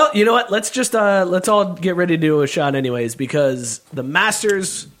rewind. Well, you know what? Let's just let's all get ready to do a shot anyways, because the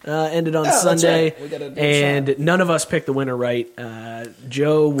Masters ended on that's Sunday, right. We gotta do a and shot. none of us picked the winner right.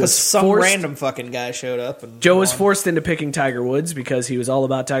 Joe Because was some forced. random fucking guy showed up. And Joe was won. forced into picking Tiger Woods because he was all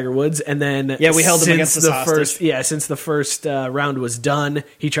about Tiger Woods, and then Yeah, we held him since against his the hostage. first. Yeah, since the first round was done,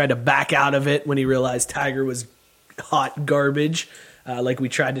 he tried to back out of it when he realized Tiger was hot garbage. Like we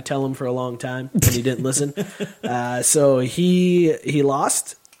tried to tell him for a long time, and he didn't listen. So he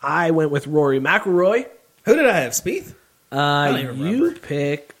lost. I went with Rory McIlroy. Who did I have? Spieth? don't even You remember.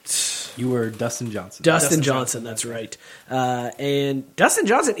 picked. You were Dustin Johnson. Dustin Johnson, that's right. And Dustin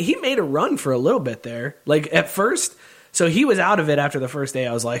Johnson, he made a run for a little bit there. Like, at first, so he was out of it after the first day.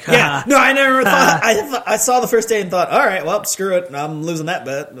 I was like, Yeah, no, I never thought. I saw the first day and thought, all right, well, screw it. I'm losing that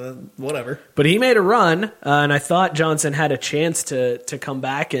bet. Whatever. But he made a run, and I thought Johnson had a chance to come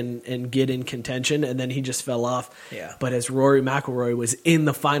back and get in contention, and then he just fell off. Yeah. But as Rory McIlroy was in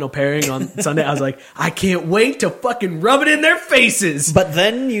the final pairing on Sunday, I was like, I can't wait to fucking rub it in their faces. But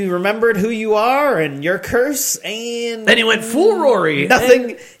then you remembered who you are and your curse, and Then he went full Rory.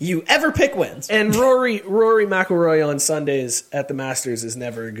 Nothing you ever pick wins. And Rory McIlroy on Sundays at the Masters is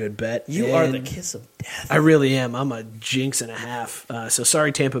never a good bet. You are the kiss of death. I really am. I'm a jinx and a half. So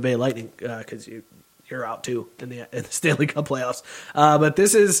sorry, Tampa Bay Lightning, because you're out too in the Stanley Cup playoffs. But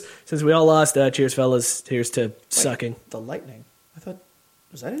this is, since we all lost, cheers, fellas. Here's to sucking. The Lightning. I thought,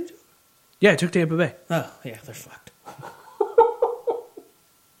 was that it? Yeah, I took Tampa Bay. Oh, yeah, they're fucked.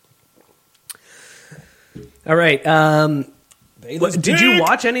 All right. Baylor's Did you dick.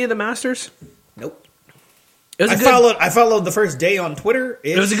 watch any of the Masters? Nope. It was I followed the first day on Twitter.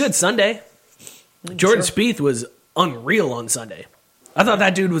 It was a good Sunday. Jordan Spieth was unreal on Sunday. I thought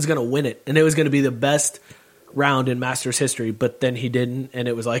that dude was going to win it, and it was going to be the best round in Masters history, but then he didn't, and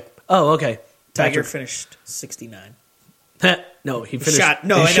it was like, oh, okay. Tiger finished 69. No, he He finished.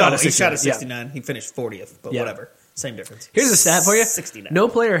 shot a 69. 69. He finished 40th, but Yeah. whatever. Same difference. Here's a stat for you. 69. No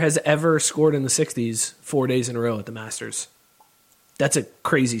player has ever scored in the 60s 4 days in a row at the Masters. That's a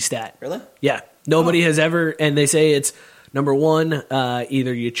crazy stat. Really? Yeah. Nobody has ever, and they say it's number one,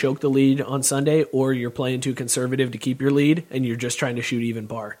 either you choke the lead on Sunday or you're playing too conservative to keep your lead and you're just trying to shoot even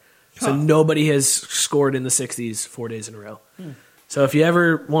par. So nobody has scored in the 60s 4 days in a row. So if you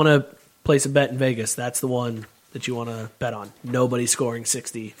ever want to place a bet in Vegas, that's the one that you want to bet on. Nobody scoring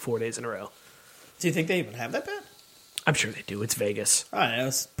 60 4 days in a row. Do you think they even have that bet? I'm sure they do. It's Vegas. I know,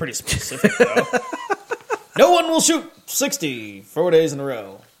 it's pretty specific, though. No one will shoot 60 4 days in a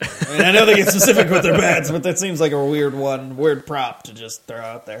row. I mean, I know they get specific with their bets, but that seems like a weird prop to just throw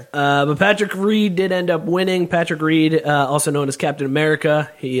out there. But Patrick Reed did end up winning. Patrick Reed, also known as Captain America,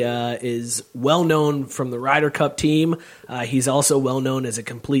 he is well known from the Ryder Cup team. He's also well known as a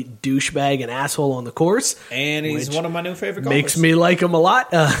complete douchebag and asshole on the course. And he's which one of my new favorite golfers. makes me like him a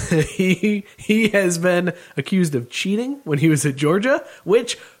lot. He has been accused of cheating when he was at Georgia,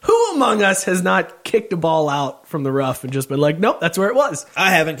 which who among us has not kicked a ball out from the rough and just been like, nope, that's where it was.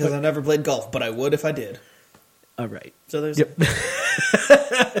 I haven't because I've never played golf, but I would if I did. All right. So there's. Yep.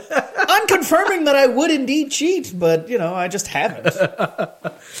 I'm confirming that I would indeed cheat, but I just haven't.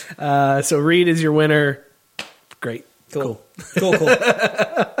 So Reed is your winner. Great. Cool. All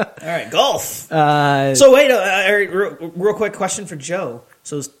right, golf. So wait, real quick question for Joe.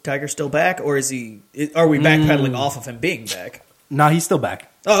 So is Tiger still back, or is he? Are we backpedaling off of him being back? No, he's still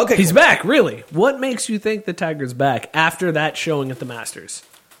back. Oh, okay. He's back, really. What makes you think the Tiger's back after that showing at the Masters?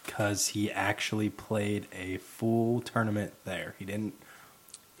 Because he actually played a full tournament there. He didn't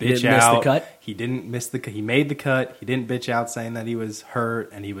He bitch didn't miss the out. cut? He didn't miss the cut. He made the cut. He didn't bitch out saying that he was hurt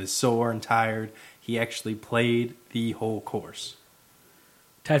and he was sore and tired. He actually played the whole course.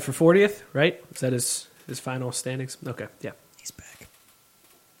 Tied for 40th, right? Is that his final standings? Okay, yeah. He's back.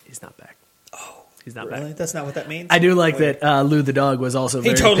 He's not back. Oh, He's not really? back. That's not what that means. I do like Wait. that Lou the dog was also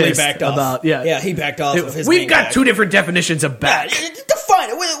very He totally pissed backed off. about he backed off of his. We've being got back. two different definitions of back. Define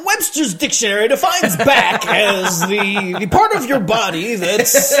it. Webster's dictionary defines back as the part of your body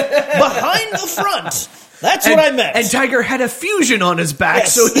that's behind the front. That's what I meant. And Tiger had a fusion on his back,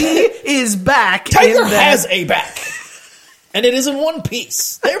 Yes. so he is back. Tiger in that- has a back, and it is in one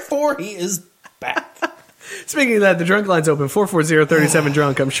piece. Therefore, he is back. Speaking of that, the drunk line's open, 440-37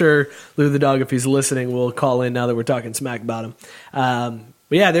 drunk. I'm sure Lou the dog, if he's listening, will call in now that we're talking smack about him.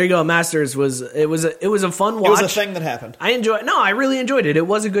 But yeah, there you go. Masters was a fun watch. It was a thing that happened. I really enjoyed it. It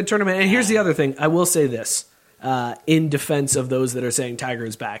was a good tournament. And here's the other thing. I will say this in defense of those that are saying Tiger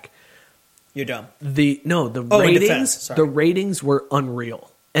is back. You're dumb. The in ratings, defense, sorry. the ratings were unreal.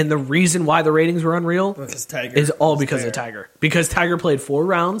 And the reason why the ratings were unreal Because Tiger is all was because there. of Tiger. Because Tiger played 4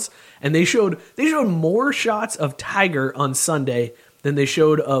 rounds, and they showed more shots of Tiger on Sunday than they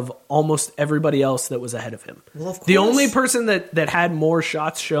showed of almost everybody else that was ahead of him. Well, of The course. only person that had more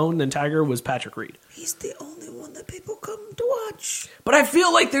shots shown than Tiger was Patrick Reed. He's the only one that people come to watch. But I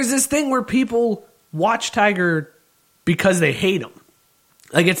feel like there's this thing where people watch Tiger because they hate him.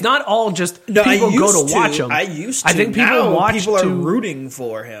 Like, it's not all just No, people go to watch him. I used to. I think people now watch people are to rooting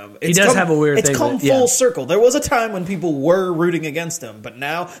for him. He does have a weird It's thing come that- yeah. full circle. There was a time when people were rooting against him, but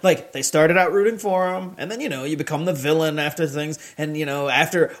now, like, they started out rooting for him, and then, you become the villain after things, and,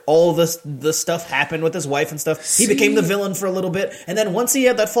 after all the stuff happened with his wife and stuff, he became the villain for a little bit, and then once he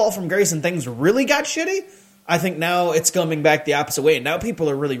had that fall from grace and things really got shitty, I think now it's coming back the opposite way. Now people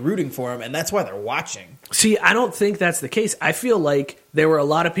are really rooting for him, and that's why they're watching. See, I don't think that's the case. I feel like there were a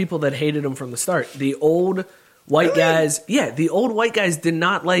lot of people that hated him from the start. The old white guys, the old white guys did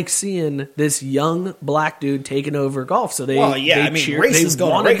not like seeing this young black dude taking over golf. So they, racist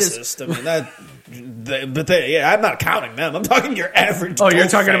going racist. I'm not counting them. I'm talking your average. Oh, you're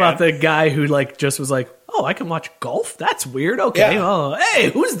golf talking fan. about the guy who just was like, oh, I can watch golf? That's weird. Okay. Yeah. Oh, hey,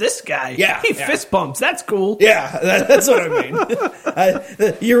 who's this guy? Yeah, He yeah. fist bumps. That's cool. Yeah, that's what I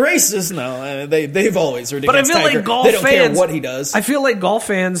mean. You're racist. No, they've always rooted But I against feel Tiger. like golf they don't fans, care what he does. I feel like golf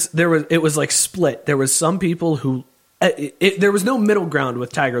fans, it was like split. There was some people who, there was no middle ground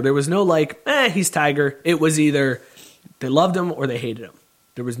with Tiger. There was no he's Tiger. It was either they loved him or they hated him.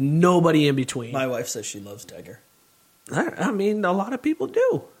 There was nobody in between. My wife says she loves Tiger. I mean, a lot of people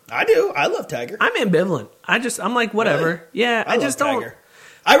do. I do. I love Tiger. I'm ambivalent. I'm like, whatever. Really? Yeah, I just love don't. Tiger.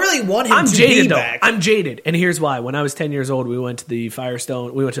 I really want him I'm to jaded be though. back. I'm jaded, and here's why. When I was 10 years old, we went to the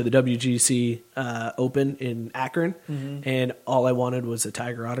Firestone. We went to the WGC Open in Akron, and all I wanted was a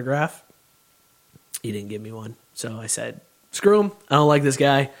Tiger autograph. He didn't give me one, so I said, "Screw him. I don't like this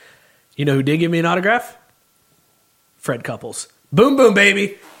guy." You know who did give me an autograph? Fred Couples. Boom, boom,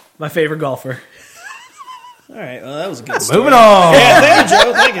 baby. My favorite golfer. All right, well, that was a good story. Moving on. Yeah, thank you,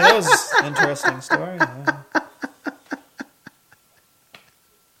 Joe. Thank you. That was an interesting story.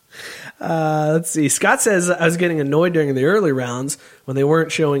 Let's see. Scott says, I was getting annoyed during the early rounds when they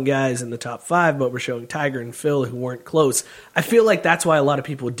weren't showing guys in the top 5, but were showing Tiger and Phil who weren't close. I feel like that's why a lot of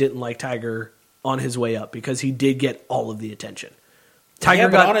people didn't like Tiger on his way up, because he did get all of the attention. Tiger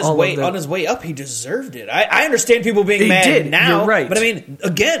But got on his all way of the, on his way up, he deserved it. I understand people being He mad did. now, You're right. but I mean,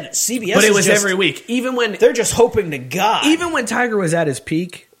 again, CBS. but it is was just, every week. They're just hoping to God. Even when Tiger was at his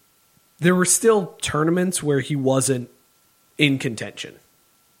peak, there were still tournaments where he wasn't in contention.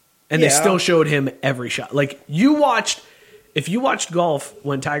 And they Yeah. still showed him every shot. Like, if you watched golf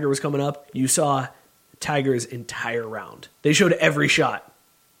when Tiger was coming up, you saw Tiger's entire round. They showed every shot.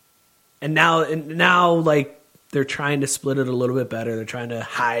 And now like, they're trying to split it a little bit better. They're trying to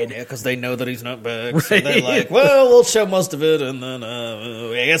hide. Yeah, because they know that he's not back. So Right. they're like, well, we'll show most of it, and then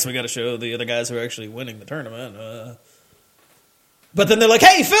I guess we got to show the other guys who are actually winning the tournament. But then they're like,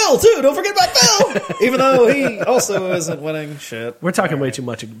 hey, Phil, too, don't forget about Phil! Even though he also isn't winning shit. We're talking way too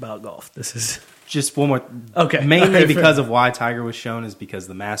much about golf. This is... Just one more. Okay. Mainly Okay, because fair. of why Tiger was shown is because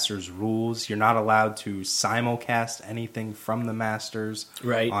the Masters rules. You're not allowed to simulcast anything from the Masters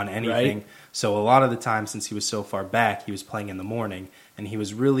Right, on anything. right. So a lot of the time, since he was so far back, he was playing in the morning, and he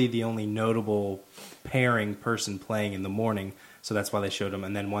was really the only notable pairing person playing in the morning. So that's why they showed him.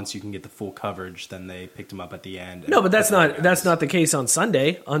 And then once you can get the full coverage, then they picked him up at the end. No, but that's and put not the that's guys. not the case on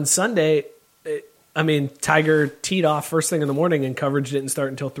Sunday. On Sunday, Tiger teed off first thing in the morning, and coverage didn't start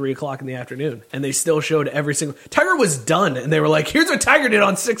until 3:00 in the afternoon, and they still showed every single. Tiger was done, and they were like, "Here's what Tiger did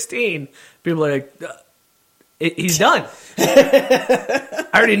on 16." People are like, "He's done." I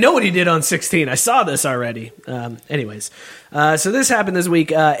already know what he did on 16. I saw this already. Anyways, so this happened this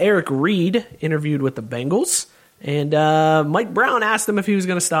week. Eric Reed interviewed with the Bengals, and Mike Brown asked him if he was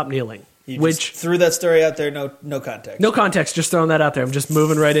going to stop kneeling. You Which just threw that story out there, no context. no context, just throwing that out there. I'm just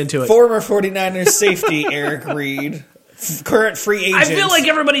moving right into it. Former 49ers safety Eric Reed, current free agent. I feel like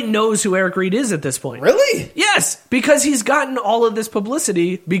everybody knows who Eric Reed is at this point. Really? Yes, because he's gotten all of this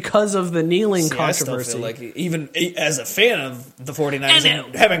publicity because of the kneeling See, I still controversy. feel like, even as a fan of the 49ers, And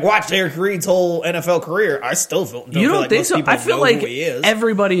and having watched Eric Reed's whole NFL career, I still don't you feel don't like think most so? people I feel know like who he is.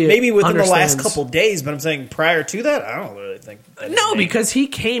 everybody Maybe within the last understands- couple days, but I'm saying prior to that, I don't really think. that his No, name- because he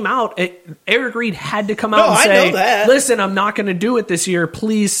came out. Eric Reed had to come out No, and I say, know that. "Listen, I'm not going to do it this year.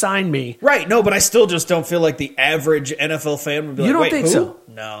 Please sign me." Right, no, but I still just don't feel like the average NFL fan would be You like, don't wait, think who? so?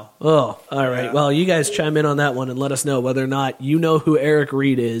 No. Oh, all right. Yeah. Well, you guys chime in on that one and let us know whether or not you know who Eric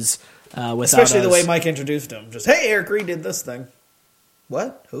Reed is. Without Especially the us. way Mike introduced him. Just, hey, Eric Reed did this thing.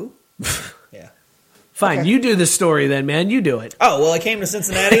 What? Who? Yeah. Fine, Okay. you do the story then, man. You do it. Oh, well, I came to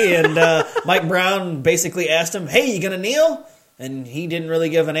Cincinnati, and Mike Brown basically asked him, hey, you going to kneel? And he didn't really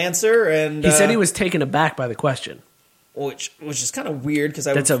give an answer. And He said he was taken aback by the question. which is kind of weird because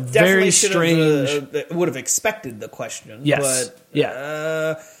I That's a definitely very should strange- would have expected the question. Yes. But,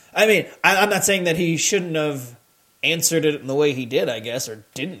 Yeah. I mean, I'm not saying that he shouldn't have answered it in the way he did, I guess, or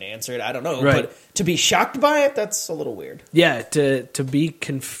didn't answer it. I don't know. Right. But to be shocked by it, that's a little weird. Yeah, to be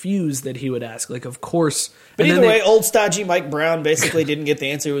confused that he would ask. Like, of course. But and either then way, old stodgy Mike Brown basically didn't get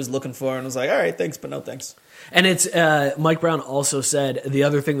the answer he was looking for and was like, all right, thanks, but no thanks. And it's Mike Brown also said the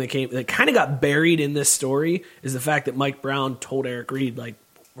other thing that kind of got buried in this story is the fact that Mike Brown told Eric Reed, like,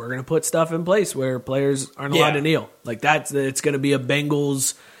 we're going to put stuff in place where players aren't allowed to kneel. Like, it's going to be a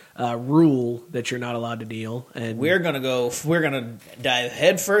Bengals rule that you're not allowed to kneel. And We're gonna dive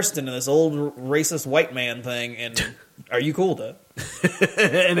headfirst into this old racist white man thing, and are you cool with that?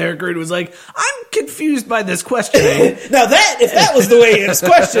 and Eric Reed was like, I'm confused by this questioning. Now if that was the way it's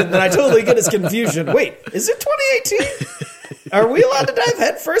questioned, then I totally get his confusion. Wait, is it 2018? Are we allowed to dive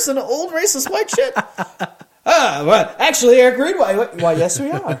headfirst into old racist white shit? Well, actually, Eric Reed, why, yes, we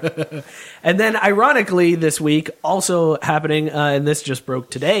are. And then, ironically, this week, also happening, and this just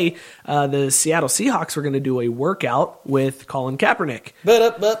broke today, the Seattle Seahawks were going to do a workout with Colin Kaepernick.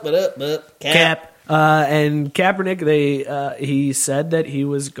 Cap. And Kaepernick, he said that he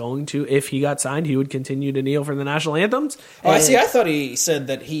was going to, if he got signed, he would continue to kneel for the national anthems. Oh, I see. I thought he said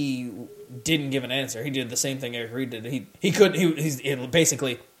that he didn't give an answer. He did the same thing Eric Reed did. He couldn't. He's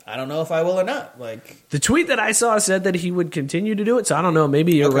basically, I don't know if I will or not. Like, the tweet that I saw said that he would continue to do it, so I don't know.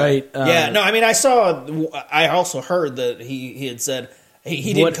 Maybe you're right. Yeah, no, I mean, I also heard that he had said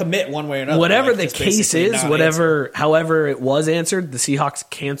he didn't commit one way or another. Whatever like, the case is, however it was answered, the Seahawks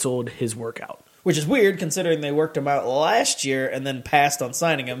canceled his workout. Which is weird considering they worked him out last year and then passed on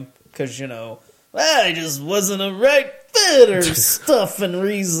signing him because, he just wasn't a right fit or stuff and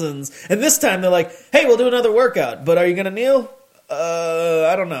reasons. And this time they're like, hey, we'll do another workout, but are you going to kneel?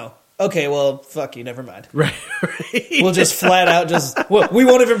 I don't know. Okay, well, fuck you, never mind. Right. We'll just flat out we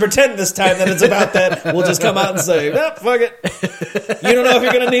won't even pretend this time that it's about that. We'll just come out and say, fuck it. You don't know if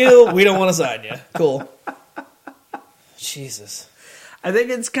you're going to kneel, we don't want to sign you. Cool. Jesus. I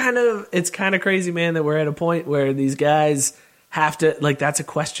think it's kind of crazy, man, that we're at a point where these guys have to, like, that's a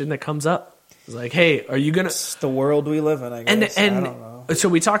question that comes up. It's like, hey, are you going to... It's the world we live in, I guess. And I don't know. So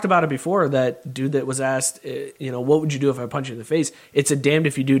we talked about it before, that dude that was asked, what would you do if I punch you in the face? It's a damned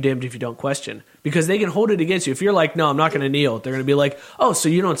if you do, damned if you don't question. Because they can hold it against you. If you're like, no, I'm not going to kneel, they're going to be like, oh, so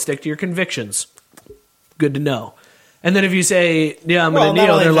you don't stick to your convictions. Good to know. And then if you say, yeah, I'm going to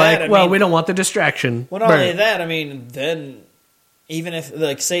kneel, they're like, we don't want the distraction. Well, not only that, I mean, then... Even if,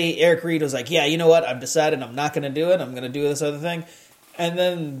 like, say Eric Reed was like, yeah, you know what, I've decided I'm not going to do it, I'm going to do this other thing, and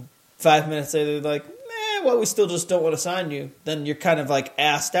then 5 minutes later they're like, we still just don't want to sign you, then you're kind of, like,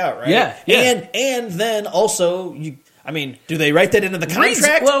 assed out, right? Yeah. And then also, do they write that into the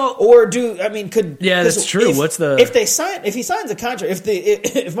contract? Yeah, that's true. If he signs a contract,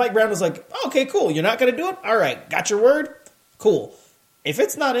 if Mike Brown was like, okay, cool, you're not going to do it? All right, got your word? Cool. If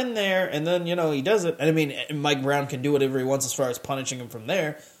it's not in there, and then, he does it, and Mike Brown can do whatever he wants as far as punishing him from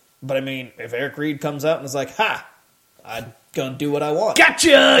there, but if Eric Reed comes out and is like, I'm gonna do what I want. Gotcha!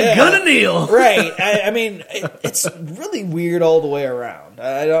 Yeah. Gonna kneel! Right. It's really weird all the way around.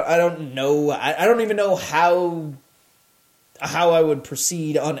 I don't know. I don't even know how I would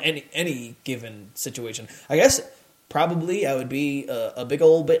proceed on any given situation. I guess... Probably, I would be a big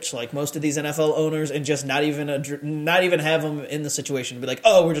old bitch like most of these NFL owners, and just not even have them in the situation to be like,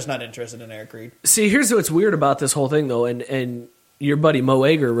 oh, we're just not interested in Eric Reed. See, here's what's weird about this whole thing, though, and your buddy Mo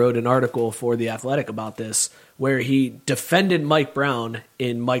Ager wrote an article for The Athletic about this, where he defended Mike Brown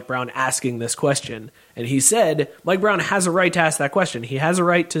in Mike Brown asking this question, and he said Mike Brown has a right to ask that question. He has a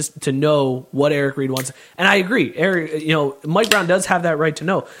right to know what Eric Reed wants, and I agree. Mike Brown does have that right to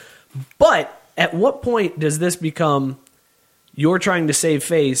know, but. At what point does this become you're trying to save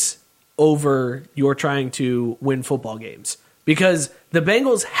face over you're trying to win football games? Because the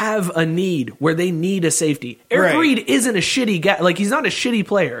Bengals have a need where they need a safety. Eric Reed isn't a shitty guy. Like, he's not a shitty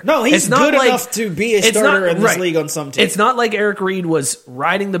player. No, he's good enough to be a starter in this league on some team. It's not like Eric Reed was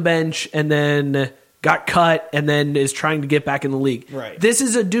riding the bench and then got cut and then is trying to get back in the league. Right. This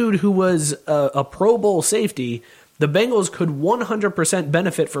is a dude who was a Pro Bowl safety. The Bengals could 100%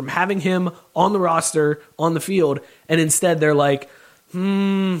 benefit from having him on the roster, on the field, and instead they're like, I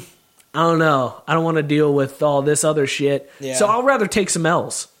don't know. I don't want to deal with all this other shit. Yeah. So I'll rather take some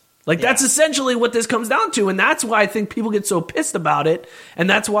L's. That's essentially what this comes down to, and that's why I think people get so pissed about it, and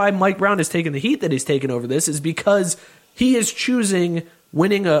that's why Mike Brown has taken the heat that he's taken over this, is because he is choosing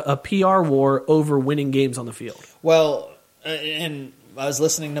winning a PR war over winning games on the field. Well, and... I was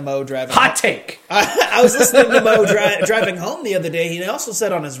listening to Mo driving home. Hot take! I was listening to Mo driving home the other day. He also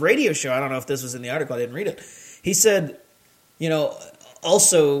said on his radio show, I don't know if this was in the article, I didn't read it. He said,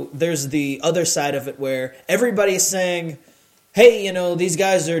 also there's the other side of it where everybody's saying, hey, these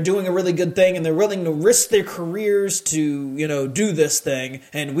guys are doing a really good thing and they're willing to risk their careers to, do this thing,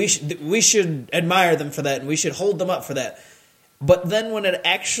 and we should admire them for that and we should hold them up for that. But then when it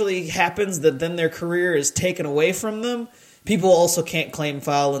actually happens that then their career is taken away from them, people also can't claim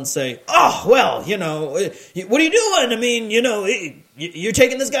foul and say, oh, well, what are you doing? I mean, you're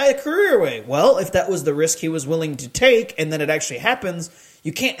taking this guy's career away. Well, if that was the risk he was willing to take and then it actually happens,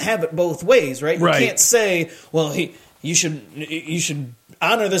 you can't have it both ways, right? Right. You can't say, well, you should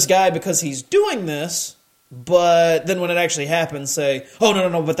honor this guy because he's doing this, but then when it actually happens, say, oh,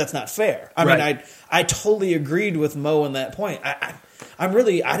 no, but that's not fair. I mean, I totally agreed with Mo on that point. I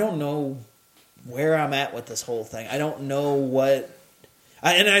don't know where I'm at with this whole thing. I don't know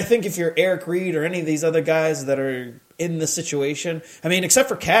and I think if you're Eric Reed or any of these other guys that are in the situation, I mean, except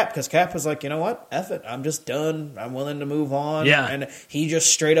for Cap, because Cap was like, you know what, F it, I'm just done, I'm willing to move on. Yeah. And he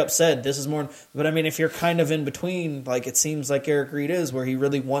just straight up said, this is more, but I mean, if you're kind of in between, like it seems like Eric Reed is, where he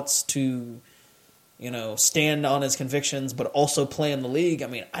really wants to, stand on his convictions, but also play in the league, I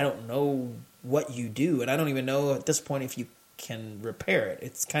mean, I don't know what you do, and I don't even know at this point if you can repair it.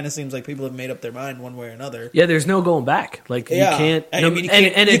 It kind of seems like people have made up their mind one way or another. Yeah, there's no going back. Like you can't. I mean,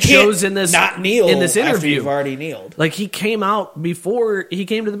 and it shows in this not kneel in this after interview. You've already kneeled. Like he came out before he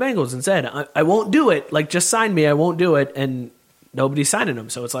came to the Bengals and said, "I won't do it. Like just sign me. I won't do it." And nobody's signing him.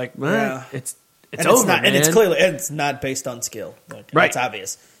 So it's like, it's over, not, man. and it's clearly it's not based on skill. Like, Right. It's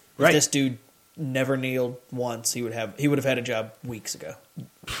obvious. If Right. this dude never kneeled once, he would have had a job weeks ago.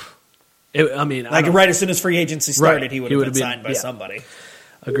 Right as soon as free agency started, Right. he would have been signed by somebody.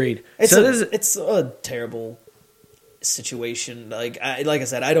 Agreed. It's So a terrible situation. Like I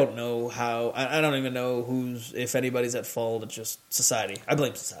said, I don't know how. I don't even know if anybody's at fault. It's just society. I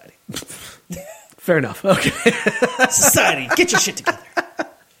blame society. fair enough. Okay. Society, get your shit together.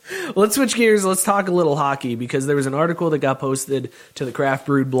 Let's switch gears. Let's talk a little hockey because there was an article that got posted to the Craft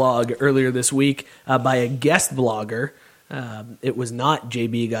Brewed blog earlier this week by a guest blogger. It was not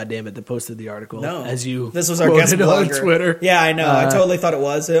JB, goddammit, that posted the article. No, as you this was our guest blogger on Twitter. Yeah, I know. I totally thought it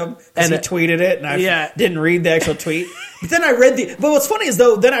was him because he tweeted it, and I didn't read the actual tweet. But then I read But what's funny is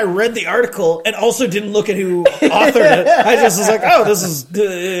then I read the article and also didn't look at who authored it. I just was like, oh, this is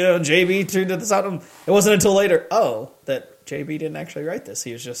JB tweeted this out. It wasn't until later. Oh, that JB didn't actually write this.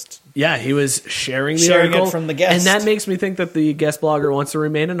 He was just he was sharing the sharing article it from the guest, and that makes me think that the guest blogger wants to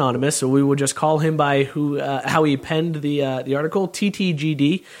remain anonymous. So we will just call him by how he penned the article.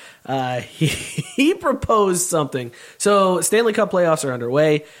 TTGD. He proposed something. So Stanley Cup playoffs are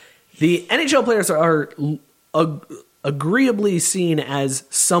underway. The NHL players are agreeably seen as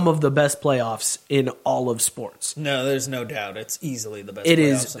some of the best playoffs in all of sports. No, there's no doubt. It's easily the best. It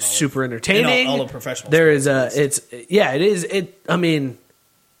playoffs is super entertaining. In all of professional. There is sports. it is. I mean,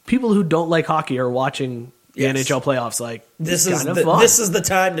 people who don't like hockey are watching the Yes. NHL playoffs. Like This it's is kind of fun. this is the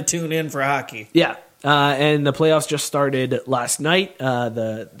time to tune in for hockey. Yeah. And the playoffs just started last night.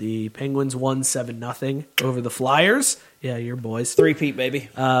 The Penguins won 7-0 over the Flyers. Yeah, your boys. Three-peat, baby.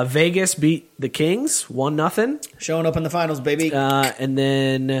 Vegas beat the Kings 1-0. Showing up in the finals, baby. And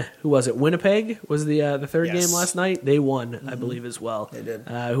then who was it? Winnipeg was the third Yes. game last night. They won, I believe, as well. They did.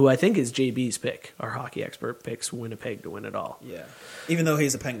 Who I think is JB's pick. Our hockey expert picks Winnipeg to win it all. Yeah. Even though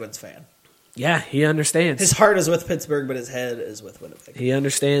he's a Penguins fan. Yeah, he understands. His heart is with Pittsburgh, but his head is with Winnipeg. He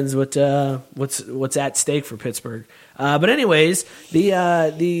understands what's at stake for Pittsburgh. But anyways,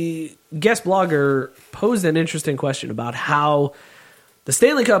 the guest blogger posed an interesting question about how the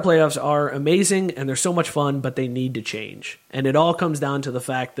Stanley Cup playoffs are amazing and they're so much fun, but they need to change. And it all comes down to the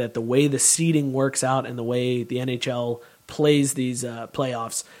fact that the way the seeding works out and the way the NHL plays these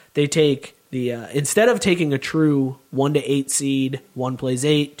playoffs, they take instead of taking a true 1 to 8 seed, 1 plays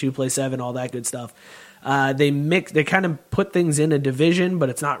 8, 2 plays 7, all that good stuff. They kind of put things in a division, but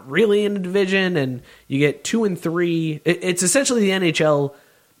it's not really in a division, and you get 2 and 3. It's essentially the NHL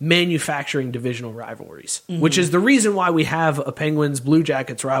manufacturing divisional rivalries, which is the reason why we have a Penguins-Blue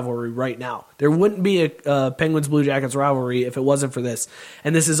Jackets rivalry right now. There wouldn't be a Penguins-Blue Jackets rivalry if it wasn't for this.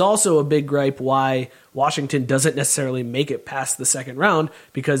 And this is also a big gripe why Washington doesn't necessarily make it past the second round,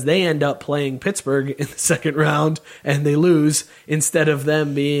 because they end up playing Pittsburgh in the second round and they lose instead of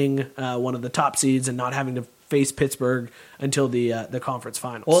them being one of the top seeds and not having to face Pittsburgh until the conference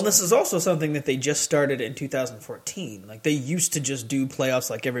finals. Well, and this is also something that they just started in 2014. Like, they used to just do playoffs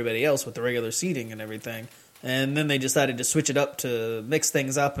like everybody else with the regular seeding and everything. And then they decided to switch it up to mix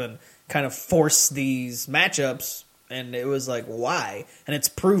things up and kind of force these matchups. And it was like, why? And it's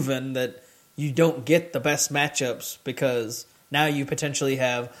proven that you don't get the best matchups because now you potentially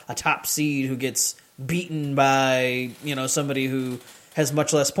have a top seed who gets beaten by, somebody who has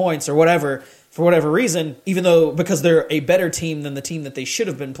much less points or whatever. for whatever reason, even though because they're a better team than the team that they should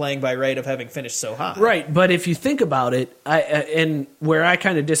have been playing by right of having finished so high. Right, but if you think about it, and where I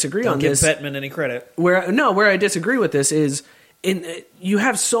kind of disagree Don't on give this, Bettman any credit. where I disagree with this is you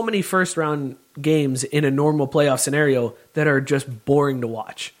have so many first round games in a normal playoff scenario that are just boring to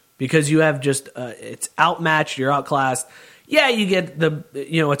watch because you have just it's outmatched, you're outclassed. Yeah, you get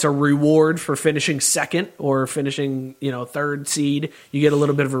it's a reward for finishing second or finishing, third seed. You get a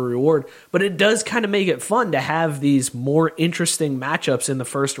little bit of a reward, but it does kind of make it fun to have these more interesting matchups in the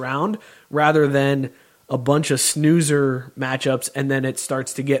first round rather than a bunch of snoozer matchups and then it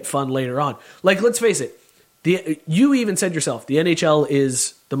starts to get fun later on. Like, let's face it, you even said yourself, the NHL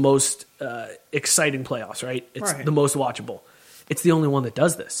is the most exciting playoffs, right? It's Right. the most watchable. It's the only one that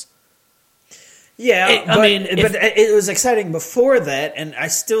does this. Yeah, I mean, but it was exciting before that, and I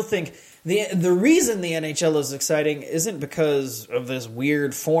still think the reason the NHL is exciting isn't because of this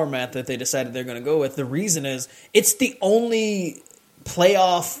weird format that they decided they're going to go with. The reason is it's the only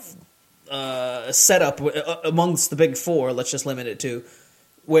playoff setup amongst the big four. Let's just limit it to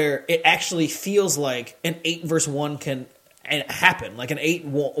where it actually feels like an 8-versus-1 can happen, like an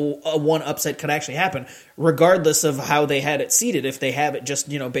 8-1 upset could actually happen, regardless of how they had it seeded. If they have it just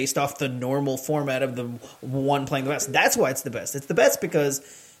based off the normal format of the one playing the best, that's why it's the best. It's the best because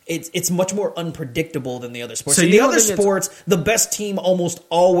it's much more unpredictable than the other sports. So in you the don't other think sports, the best team almost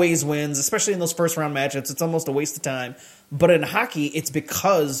always wins, especially in those first round matchups. It's almost a waste of time. But in hockey, it's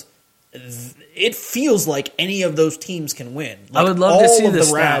because it feels like any of those teams can win. Like I would love to see all the of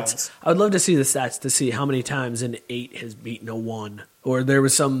stats. rounds. I would love to see the stats to see how many times an 8 has beaten a 1, or there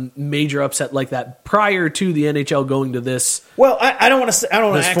was some major upset like that prior to the NHL going to this. Well, I don't want to. I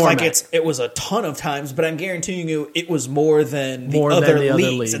don't want This to act format. like it was a ton of times, but I'm guaranteeing you it was more than the More than other the other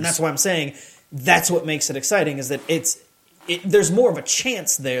leagues, leagues. and that's why I'm saying that's what makes it exciting. Is that there's more of a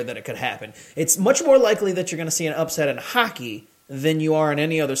chance there that it could happen. It's much more likely that you're going to see an upset in hockey than you are in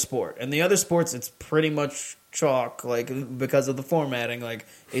any other sport. In the other sports, it's pretty much chalk, like because of the formatting. Like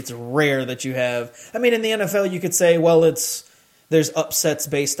it's rare that you have. I mean, in the NFL, you could say, well, there's upsets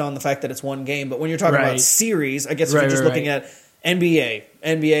based on the fact that it's one game. But when you're talking Right. about series, I guess if Right, you're just right, looking at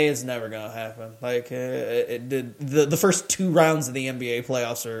NBA is never going to happen. Like the first 2 rounds of the NBA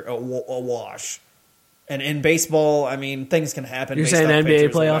playoffs are a wash. And in baseball, I mean, things can happen. You're based saying off NBA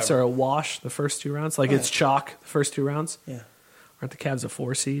pitchers or playoffs whatever. are a wash the first 2 rounds? Like it's Right. chalk the first 2 rounds? Yeah, Aren't the Cavs a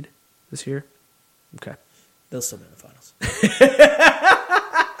 4 seed this year? Okay. they'll still be in the finals.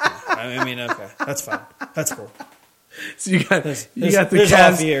 I mean, okay, that's fine. That's cool. So you got There's the there's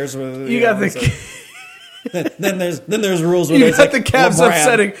off Cavs. years with You got the then there's rules where you there's got like the Cavs LeBron.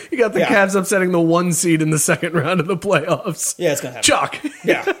 upsetting. You got the Yeah. Cavs upsetting the 1 seed in the second round of the playoffs. Yeah, it's gonna happen. Chalk.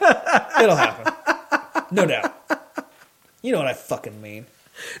 Yeah, it'll happen, no doubt. You know what I fucking mean.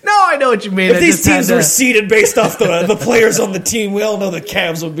 No, I know what you mean. If I these just had teams to- were seeded based off the players on the team, we all know the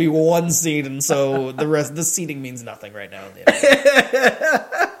Cavs would be 1 seed, and so the seeding means nothing right now.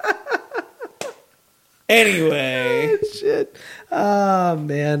 Anyway, Shit. Oh,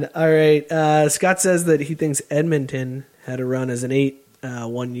 man. All right. Scott says that he thinks Edmonton had a run as an 8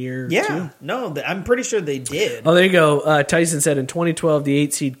 1 year. yeah, too. no, I'm pretty sure they did. Oh, there you go. Tyson said in 2012, the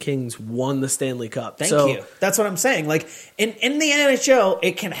 8 seed Kings won the Stanley Cup. Thank So, you. That's what I'm saying. Like in the NHL,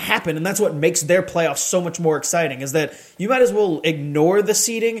 it can happen, and that's what makes their playoffs so much more exciting. Is that you might as well ignore the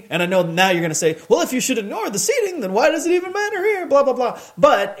seeding. And I know now you're going to say, well, if you should ignore the seeding, then why does it even matter here? Blah blah blah.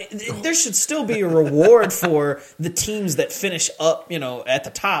 But there should still be a reward for the teams that finish up, at the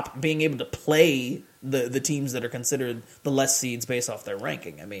top, being able to play the teams that are considered the less seeds based off their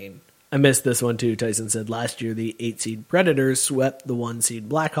ranking. I mean. I missed this one too. Tyson said last year the 8 seed Predators swept the 1 seed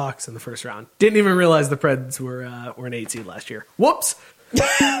Blackhawks in the first round. Didn't even realize the Preds were an 8 seed last year. Whoops.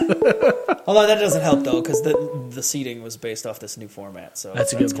 Although that doesn't help though, because the seeding was based off this new format. So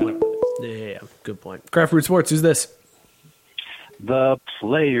That's a good kind point. Yeah, good point. Craft Root Sports, who's this? The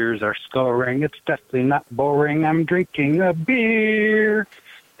players are scoring. It's definitely not boring. I'm drinking a beer.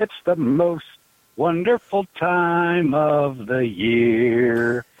 It's the most wonderful time of the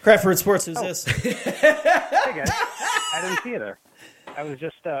year. Craft Root Sports, who's this? Hey guys, I didn't see you there. I was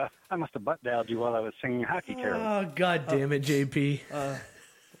just, I must have butt dialed you while I was singing Hockey Carol. Oh, God damn it, JP.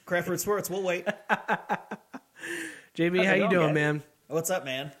 Craft Root Sports, we'll wait. JB, How's how it you going, doing, guys? man? What's up,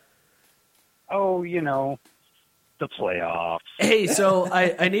 man? Oh, the playoffs. Hey, so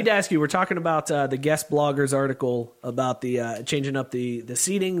I need to ask you, we're talking about the guest bloggers article about the changing up the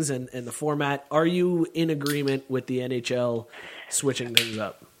seedings and the format. Are you in agreement with the NHL switching things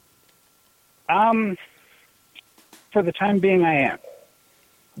up? For the time being, I am.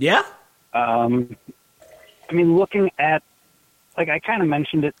 Yeah? I mean, looking at like I kind of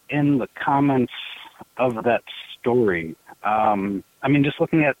mentioned it in the comments of that story. I mean, just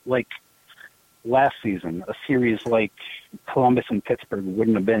looking at like last season, a series like Columbus and Pittsburgh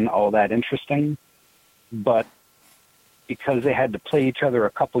wouldn't have been all that interesting, but because they had to play each other a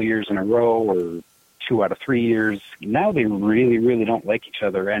couple years in a row or 2 out of 3 years, now they really, really don't like each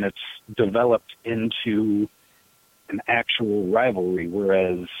other, and it's developed into an actual rivalry,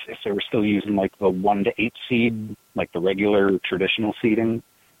 whereas if they were still using like the 1 to 8 seed, like the regular traditional seeding,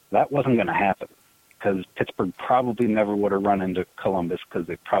 that wasn't going to happen because Pittsburgh probably never would have run into Columbus because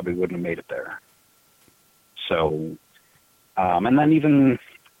they probably wouldn't have made it there. So, and then even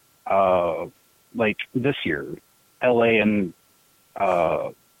like this year, LA and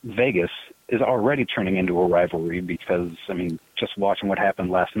Vegas is already turning into a rivalry because, I mean, just watching what happened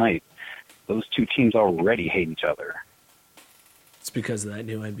last night, those two teams already hate each other. It's because of that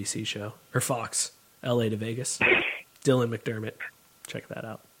new NBC show. Or Fox, LA to Vegas. Dylan McDermott. Check that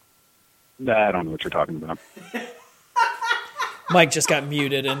out. I don't know what you're talking about. Mike just got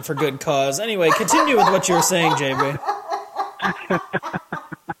muted, and for good cause. Anyway, continue with what you were saying, JB.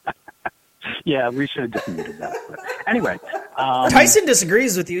 Yeah, we should have just muted that. But anyway. Tyson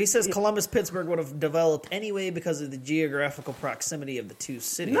disagrees with you. He says Columbus-Pittsburgh would have developed anyway because of the geographical proximity of the two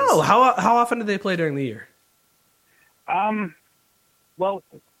cities. No, how often do they play during the year? Well,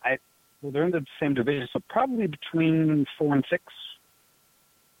 they're in the same division, so probably between 4 and 6.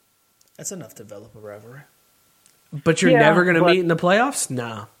 That's enough to develop a rivalry. But you're Yeah, never going to but- meet in the playoffs?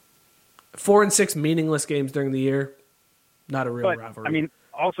 No. 4 and 6 meaningless games during the year. Not a real But, rivalry. I mean,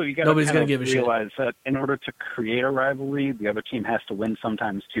 also you got Nobody's to gonna give a shit. realize that in order to create a rivalry, the other team has to win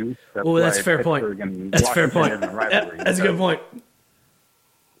sometimes too. well, that's a why fair point. Pittsburgh and That's a fair Washington point. isn't a rivalry. That's a good point.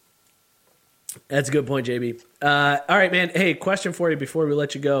 That's a good point, JB. All right, man. Hey, question for you before we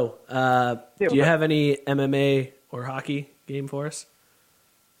let you go. Do you have any MMA or hockey game for us?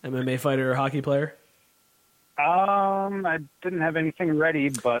 MMA fighter or hockey player? I didn't have anything ready,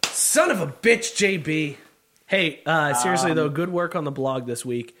 but Son of a bitch, JB. Hey, seriously though, good work on the blog this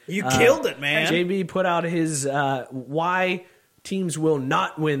week. You killed it, man. JB put out his why teams will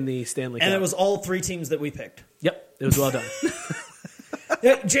not win the Stanley Cup. And it was all 3 teams that we picked. Yep, it was well done.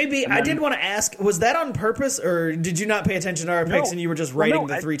 Yeah, JB, I did want to ask, was that on purpose, or did you not pay attention to our picks and you were just writing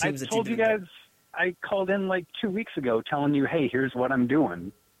the 3 teams I that told you you did? guys. I called in like 2 weeks ago telling you, hey, here's what I'm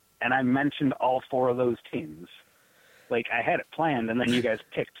doing. And I mentioned all 4 of those teams. Like, I had it planned, and then you guys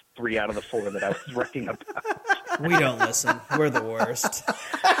picked 3 out of the 4 that I was writing about. We don't listen. We're the worst.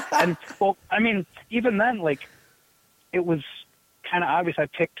 And, well, I mean, even then, like, it was kind of obvious. I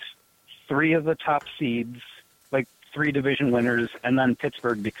picked 3 of the top seeds, like 3 division winners, and then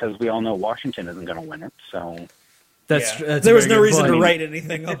Pittsburgh because we all know Washington isn't going to win it. So That's Yeah. a There was very no good reason point. to write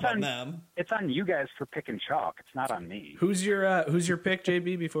anything up It's on on- them. it's on you guys for picking chalk. It's not on me. Who's your pick,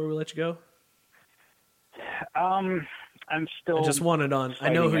 JB? Before we let you go, I'm still. I just want it on. I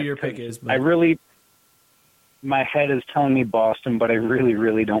know who fighting it your pick 'cause is, but I really, my head is telling me Boston, but I really,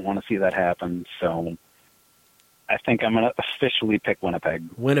 really don't want to see that happen. So I think I'm going to officially pick Winnipeg.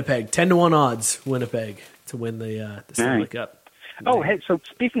 Winnipeg 10-1 odds. Winnipeg to win the Stanley Right. Cup. Oh, hey, so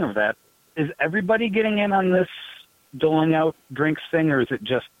speaking of that, is everybody getting in on this doling out drinks thing, or is it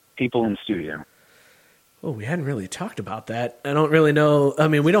just people in studio? Oh, we hadn't really talked about that. I don't really know. I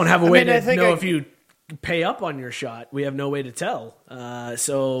mean, we don't have a way mean, I to think know I- if you pay up on your shot. We have no way to tell.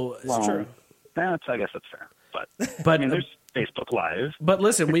 So, Well, true. I guess that's fair. But but I mean, there's Facebook Live. but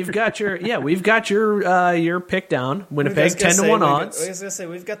listen, we've got your pick down. Winnipeg 10-1 odds. I was gonna say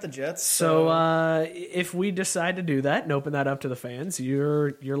we've got the Jets. So if we decide to do that and open that up to the fans,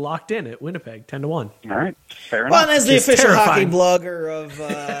 you're locked in at Winnipeg 10-1. All right, fair enough. well, and as the Just official hockey terrifying. blogger of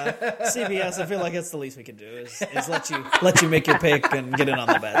CBS, I feel like that's the least we can do is let you make your pick and get in on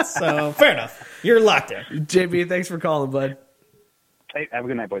the bets. So fair enough, you're locked in. JB, thanks for calling, bud. Hey, have a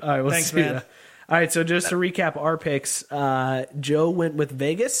good night, boys. All right, we'll Thanks, see man. ya. All right, so just to recap our picks, Joe went with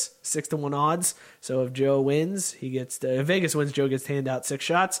Vegas, 6-1 odds. So if Joe wins, if Vegas wins, Joe gets to hand out 6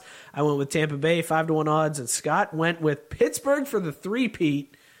 shots. I went with Tampa Bay, 5-1 odds, and Scott went with Pittsburgh for the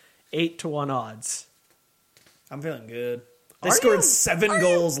three-peat, 8-1 odds. I'm feeling good. They Are scored you? 7 Are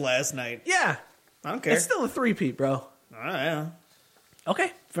goals last night. Yeah, I don't care. it's still a three-peat, bro. Oh, yeah.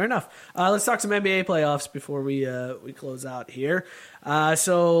 Okay, fair enough. Let's talk some NBA playoffs before we close out here.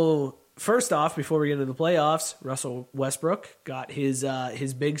 So first off, before we get into the playoffs, Russell Westbrook got his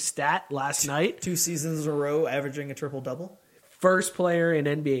big stat last night. 2 seasons in a row, averaging a triple-double. First player in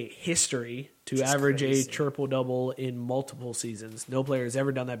NBA history to Just average crazy. a triple-double in multiple seasons. No player has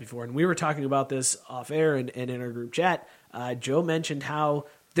ever done that before. And we were talking about this off air and in our group chat. Joe mentioned how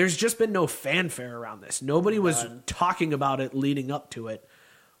there's just been no fanfare around this. Nobody was talking about it leading up to it.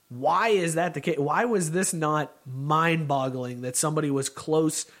 Why is that the case? Why was this not mind-boggling that somebody was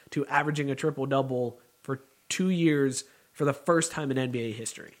close to averaging a triple-double for 2 years for the first time in NBA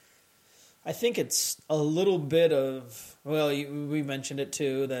history? I think it's a little bit of, well, we mentioned it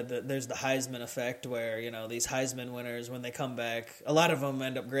too, that there's the Heisman effect where, you know, these Heisman winners, when they come back, a lot of them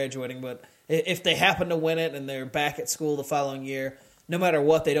end up graduating, but if they happen to win it and they're back at school the following year, no matter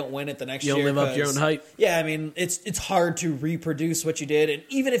what, they don't win it the next year. You'll live up to your own hype. Yeah, I mean, it's hard to reproduce what you did, and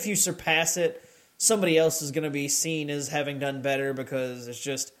even if you surpass it, somebody else is going to be seen as having done better because it's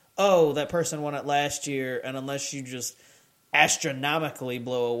just, oh, that person won it last year, and unless you just astronomically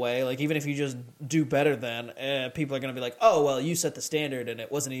blow away, like even if you just do better than, people are going to be like, oh, well, you set the standard and it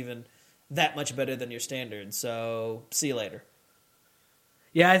wasn't even that much better than your standard, so see you later.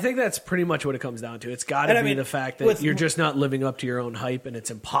 Yeah, I think that's pretty much what it comes down to. It's got to be the fact that you're just not living up to your own hype, and it's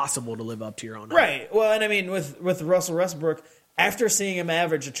impossible to live up to your own hype. Right. Well, and I mean, with Russell Westbrook, after seeing him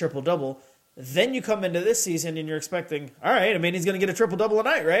average a triple-double, then you come into this season and you're expecting, all right, I mean, he's going to get a triple-double a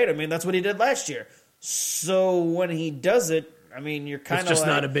night, right? I mean, that's what he did last year. So when he does it, I mean, you're kind of It's just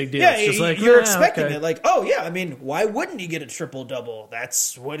not a big deal. Yeah, it's just like, you're expecting it. Like, oh, yeah, I mean, why wouldn't he get a triple-double?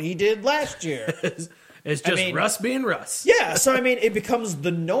 That's what he did last year. It's just Russ being Russ. Yeah, so, I mean, it becomes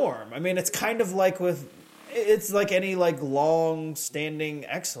the norm. I mean, it's kind of like it's like any, like, long-standing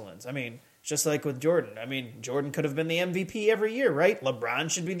excellence. I mean, just like with Jordan. I mean, Jordan could have been the MVP every year, right? LeBron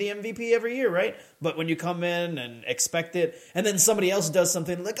should be the MVP every year, right? But when you come in and expect it, and then somebody else does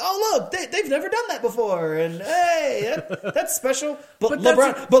something like, oh, look, they've never done that before, and hey, that's special. But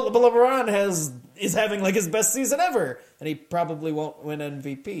LeBron is having like his best season ever, and he probably won't win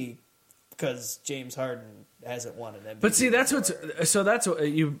MVP because James Harden hasn't won an MVP. But see, that's what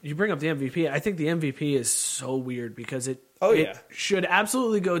you bring up the MVP. I think the MVP is so weird because it should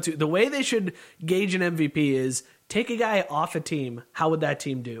absolutely go to the way they should gauge an MVP is take a guy off a team. How would that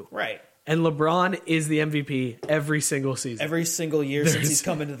team do? Right. And LeBron is the MVP every single season. Every single year since he's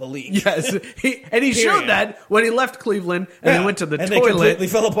come into the league. Yes. He showed that when he left Cleveland and then went to the toilet. They completely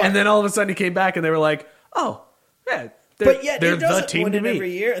fell apart. And then all of a sudden he came back and they were like, oh, yeah. But yet they're he doesn't the team win to it beat.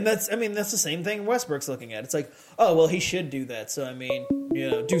 every year, and that's the same thing Westbrook's looking at. It's like, oh well, he should do that. So I mean, you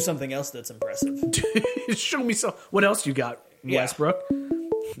know, do something else that's impressive. Show me so. What else you got, Westbrook?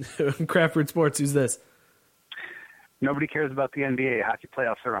 Craft Root Sports. Who's this? Nobody cares about the NBA. Hockey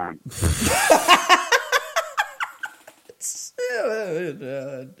playoffs are on.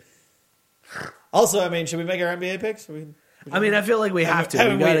 Also, I mean, should we make our NBA picks? I mean, I feel like we have to.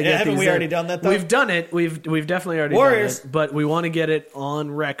 Haven't we already done that, though? We've done it. We've definitely already Warriors. done it. But we want to get it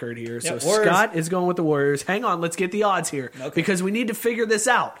on record here. So Warriors. Scott is going with the Warriors. Hang on. Let's get the odds here. Okay. Because we need to figure this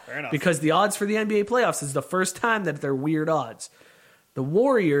out. Fair enough. Because the odds for the NBA playoffs is the first time that they're weird odds. The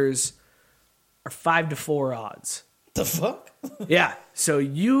Warriors are 5-4 odds. The fuck? Yeah. So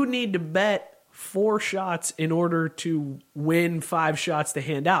you need to bet 4 shots in order to win 5 shots to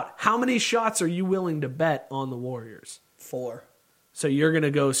hand out. How many shots are you willing to bet on the Warriors? 4. So you're going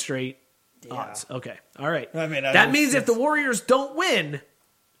to go straight odds. Okay. All right. I mean, that means if the Warriors don't win,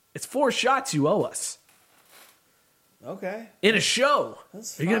 it's 4 shots you owe us. Okay. In a show.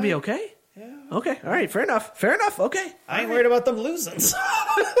 That's Are you going to be fine. okay? Yeah. Okay. All right. Fair enough. Fair enough. Okay. I ain't worried about them losing.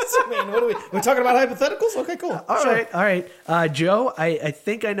 I mean, what are we're talking about hypotheticals? Okay, cool. All right. All right. Joe, I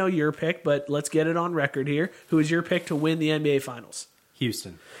think I know your pick, but let's get it on record here. Who is your pick to win the NBA Finals?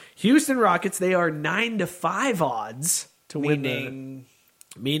 Houston. Houston Rockets, they are 9-5 odds to win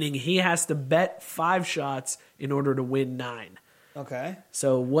meaning he has to bet 5 shots in order to win 9. Okay.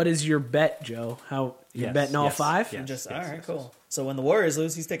 So what is your bet, Joe? How you betting all 5? Yes. All right, cool. So when the Warriors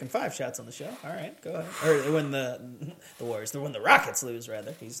lose, he's taking 5 shots on the show. All right, go ahead. Or when the Warriors, when the Rockets lose,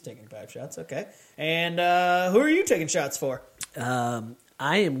 rather, he's taking 5 shots. Okay. And who are you taking shots for? I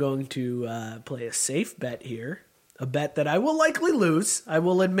am going to play a safe bet here. A bet that I will likely lose. I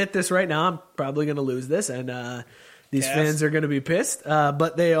will admit this right now. I'm probably going to lose this, and these Cavs. fans are going to be pissed.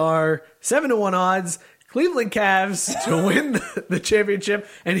 But they are 7-1 odds. Cleveland Cavs to win the championship,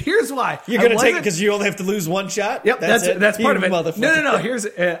 and here's why. You're going to take it because you only have to lose 1 shot? Yep, that's part of it. Motherfucker. No. Here's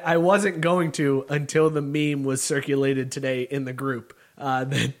I wasn't going to until the meme was circulated today in the group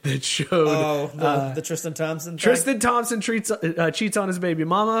that showed. The Tristan Thompson thing? Tristan Thompson cheats on his baby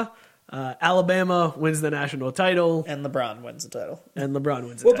mama. Alabama wins the national title, And LeBron wins the title.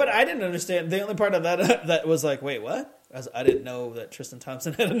 title. But I didn't understand. The only part of that that was like, wait, what? I didn't know that Tristan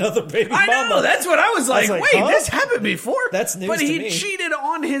Thompson had another baby mama. I know, that's what I was like. Wait, huh? this happened before? That's news But to he me. cheated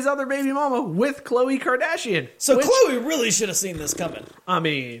on his other baby mama with Khloe Kardashian. So which, Chloe really should have seen this coming, I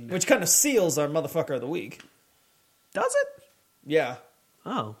mean, which kind of seals our motherfucker of the week. does it? Yeah.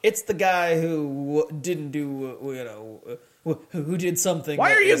 Oh. It's the guy who didn't do, who did something.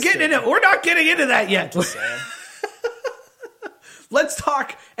 Why are you getting into it? We're not getting into that yet. Just saying. Let's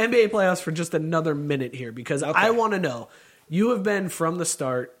talk NBA playoffs for just another minute here because I want to know. You have been from the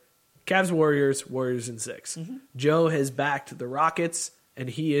start, Cavs, Warriors in 6. Mm-hmm. Joe has backed the Rockets, and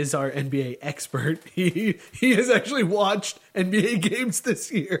he is our NBA expert. He has actually watched NBA games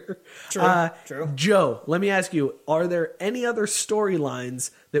this year. True. Joe, let me ask you, are there any other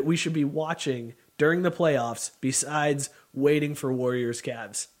storylines that we should be watching during the playoffs besides waiting for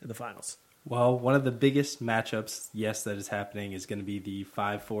Warriors-Cavs in the finals? Well, one of the biggest matchups, yes, that is happening is going to be the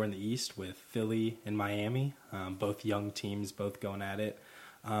 5-4 in the East with Philly and Miami. Both young teams, both going at it.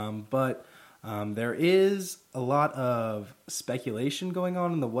 But there is a lot of speculation going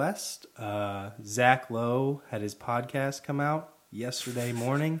on in the West. Zach Lowe had his podcast come out yesterday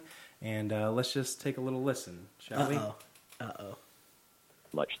morning, and let's just take a little listen, shall we?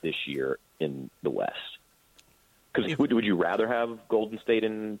 Much this year in the West. Because would you rather have Golden State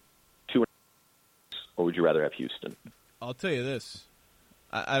in 2, or would you rather have Houston? I'll tell you this.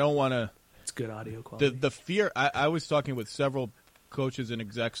 I don't want to... It's good audio quality. The fear... I was talking with several coaches and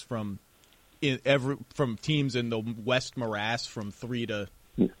execs from teams in the West morass from 3 to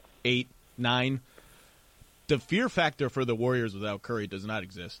 8, 9. The fear factor for the Warriors without Curry does not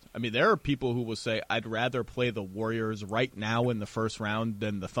exist. I mean, there are people who will say, I'd rather play the Warriors right now in the first round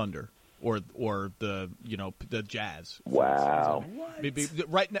than the Thunder or the Jazz. Wow.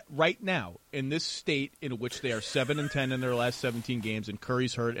 Right now, in this state in which they are 7-10 in their last 17 games, and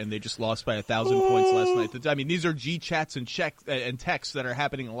Curry's hurt, and they just lost by 1,000 points last night. I mean, these are G chats and texts that are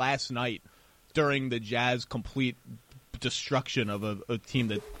happening last night during the Jazz complete destruction of a team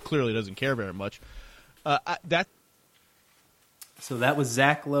that clearly doesn't care very much. So that was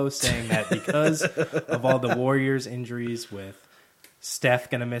Zach Lowe saying that because of all the Warriors injuries with Steph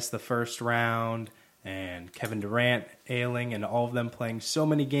going to miss the first round and Kevin Durant ailing and all of them playing so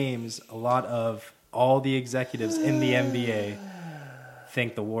many games, a lot of all the executives in the NBA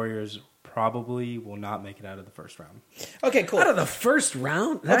think the Warriors probably will not make it out of the first round. Okay, cool. Out of the first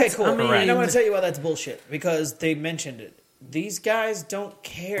round? Okay, cool. I mean, And I'm going to tell you why that's bullshit. Because they mentioned it. These guys don't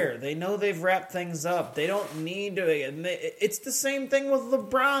care. They know they've wrapped things up. They don't need to. It's the same thing with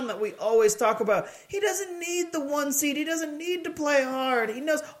LeBron that we always talk about. He doesn't need the 1 seed. He doesn't need to play hard. He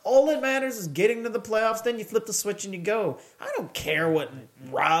knows all that matters is getting to the playoffs. Then you flip the switch and you go. I don't care what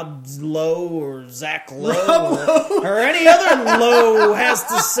Rob Lowe or Zach Lowe or any other Lowe has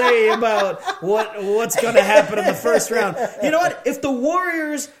to say about what's going to happen in the first round. You know what? If the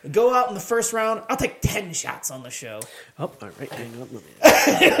Warriors go out in the first round, I'll take 10 shots on the show. Oh, all right. Hang on.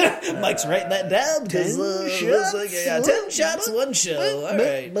 Mike's writing that down. 10 shots, 1 show. All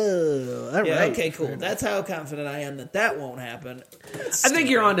right. All Yeah, right. okay, cool. That's how confident I am that won't happen. I think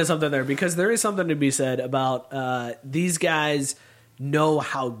you're onto something there because there is something to be said about these guys know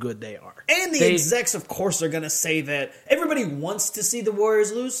how good they are. And the execs, of course, are going to say that everybody wants to see the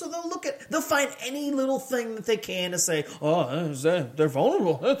Warriors lose, so they'll find any little thing that they can to say, they're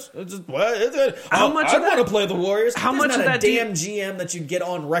vulnerable. I want to play the Warriors. How much not of that a damn GM that you get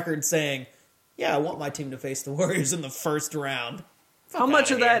on record saying, yeah, I want my team to face the Warriors in the first round. How much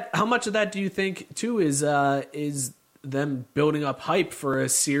of that do you think too is them building up hype for a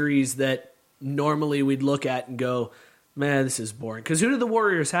series that normally we'd look at and go, man, this is boring. Because who do the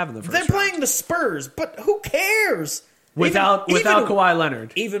Warriors have in the first round? They're playing the Spurs, but who cares? Without Kawhi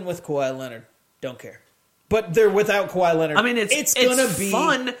Leonard. Even with Kawhi Leonard, don't care. But they're without Kawhi Leonard. I mean, it's gonna be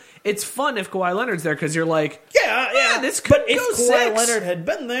fun. It's fun if Kawhi Leonard's there because you're like, yeah. This could but if go Kawhi 6. Leonard had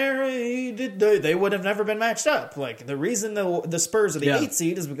been there, they would have never been matched up. Like the reason the Spurs are the 8th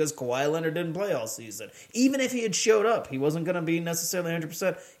seed is because Kawhi Leonard didn't play all season. Even if he had showed up, he wasn't going to be necessarily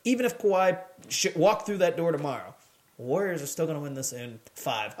 100%. Even if Kawhi walked through that door tomorrow, Warriors are still going to win this in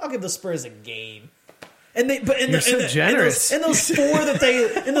 5. I'll give the Spurs a game. And You're so generous. In those 4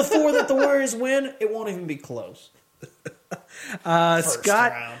 that the Warriors win, it won't even be close.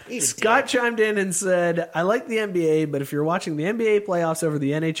 Scott chimed in and said, I like the NBA, but if you're watching the NBA playoffs over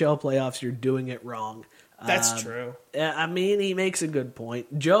the NHL playoffs, you're doing it wrong. That's true. I mean, he makes a good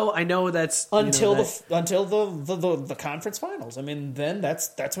point. Joe, I know that's until the conference finals. I mean, then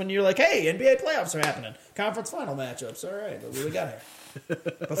that's when you're like, hey, NBA playoffs are happening. Conference final matchups. All right, what do we got here?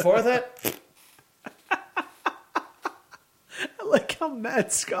 Before that, I like how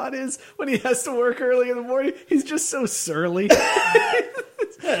mad Scott is when he has to work early in the morning. He's just so surly.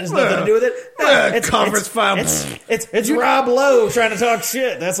 There's nothing to do with it. It's conference final. It's Rob Lowe trying to talk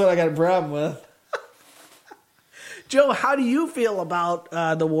shit. That's what I got a problem with. Joe, how do you feel about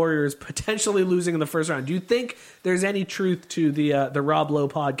the Warriors potentially losing in the first round? Do you think there's any truth to the Rob Lowe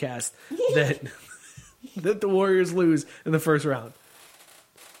podcast that the Warriors lose in the first round?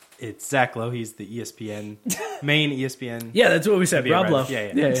 It's Zach Lowe. He's the ESPN, main ESPN. Yeah, that's what we said. Rob Lowe.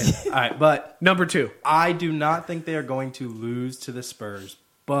 Yeah. All right, but number 2. I do not think they are going to lose to the Spurs,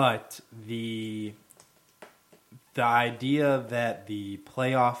 but the idea that the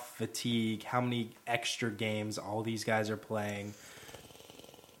playoff fatigue, how many extra games all these guys are playing,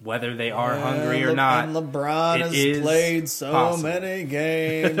 whether they are hungry or not. And LeBron it has is played so possible. many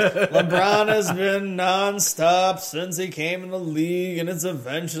games. LeBron has been nonstop since he came in the league, and it's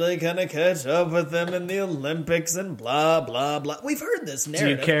eventually going to catch up with him in the Olympics and blah, blah, blah. We've heard this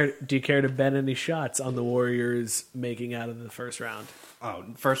narrative. Do you care to bet any shots on the Warriors making out of the first round? Oh,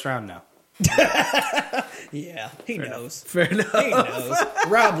 first round, no. Yeah, he knows. Fair enough. He knows.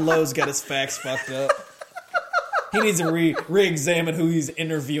 Rob Lowe's got his facts fucked up. He needs to re-examine who he's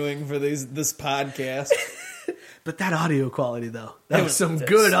interviewing for this podcast. But that audio quality, though, that was some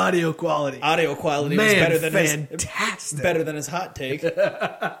good audio quality. Audio quality was Man, better than fantastic. better than his hot take.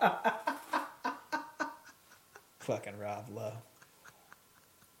 Fucking Rob Lowe.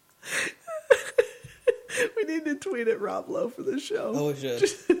 We need to tweet at Rob Lowe for this show. Oh, we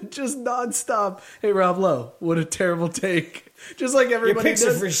should. Just nonstop. Hey, Rob Lowe, what a terrible take. Just like everybody Your picks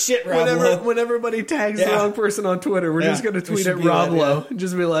are does. for shit, Rob Lowe. When everybody tags the wrong person on Twitter, we're just going to tweet should at be Rob that, yeah. Lowe and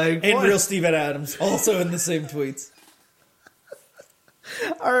just be like, And what? real Steven Adams, also in the same tweets.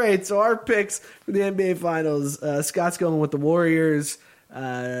 All right, so our picks for the NBA Finals. Scott's going with the Warriors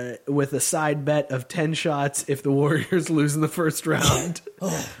with a side bet of 10 shots if the Warriors lose in the first round.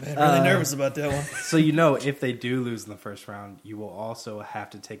 Oh, man, really nervous about that one. So if they do lose in the first round, you will also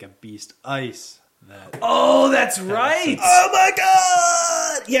have to take a Beast Ice. Oh, that's right. Oh, my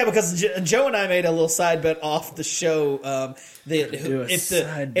God! Yeah, because Joe and I made a little side bet off the show.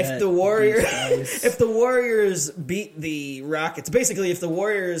 If the Warriors beat the Rockets, basically if the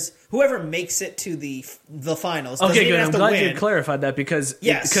Warriors, whoever makes it to the finals, doesn't Okay, even good. have I'm to glad win. you clarified that because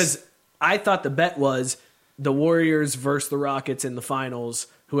I thought the bet was the Warriors versus the Rockets in the finals,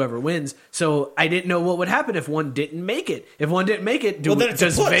 whoever wins. So I didn't know what would happen if one didn't make it. If one didn't make it,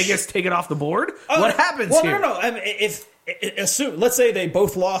 does Vegas take it off the board? What happens here? No. I mean, let's say they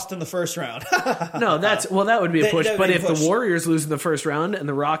both lost in the first round. No, that would be a push. That would But be a if push. the Warriors lose in the first round and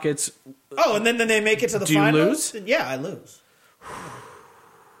the Rockets, and then they make it to the Do you finals. lose? Yeah, I lose.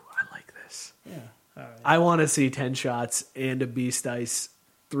 I like this. Yeah, all right. I want to see 10 shots and a Beast Ice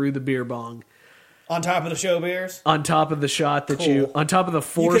through the beer bong. On top of the show beers. On top of the shot that Cool. on top of the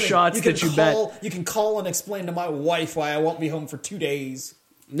four shots that you bet. You can call and explain to my wife why I won't be home for 2 days.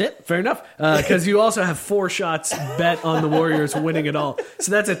 Yeah, fair enough. Because you also have 4 shots bet on the Warriors winning it all.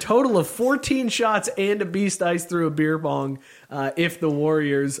 So that's a total of 14 shots and a Beast Ice through a beer bong if the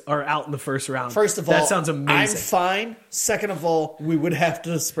Warriors are out in the first round. First of all, that sounds amazing. I'm fine. Second of all, we would have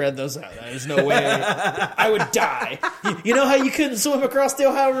to spread those out. There's no way. I would die. You know how you couldn't swim across the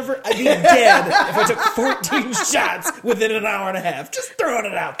Ohio River? I'd be dead if I took 14 shots within an hour and a half. Just throwing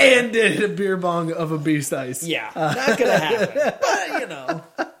it out there. And did a beer bong of a Beast Ice. Yeah, not going to happen. But, you know.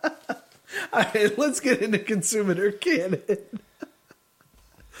 All right, let's get into Consume It or Can It.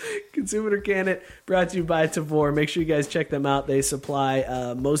 Consume It or Can It, brought to you by Tavour. Make sure you guys check them out. They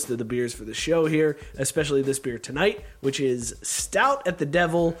supply most of the beers for the show here, especially this beer tonight, which is Stout at the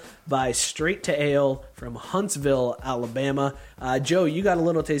Devil by Straight to Ale from Huntsville, Alabama. Joe, you got a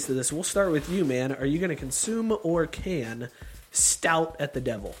little taste of this. We'll start with you, man. Are you going to consume or can Stout at the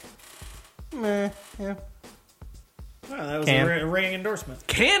Devil? Yeah. Wow, that was Can. a ringing endorsement.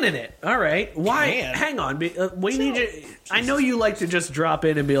 Canning it. All right. Why? Can. Hang on. We need you. I know you like to just drop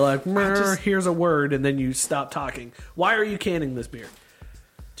in and be like, here's a word, and then you stop talking. Why are you canning this beer?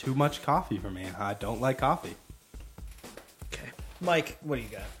 Too much coffee for me. I don't like coffee. Okay. Mike, what do you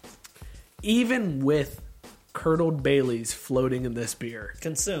got? Even with curdled Baileys floating in this beer,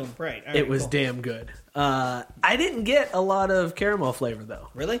 Consume, right. All it right, was cool. damn good. I didn't get a lot of caramel flavor, though.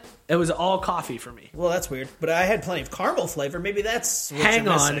 Really? It was all coffee for me. Well, that's weird. But I had plenty of caramel flavor. Maybe that's what Hang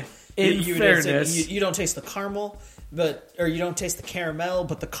you're on. missing. In You fairness. you don't taste the caramel, or you don't taste the caramel,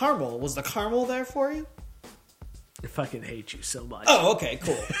 but the caramel. Was the caramel there for you? I fucking hate you so much. Oh, okay,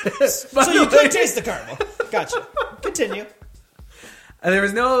 cool. So you could taste the caramel. Gotcha. Continue. There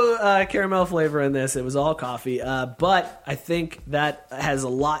was no caramel flavor in this. It was all coffee. But I think that has a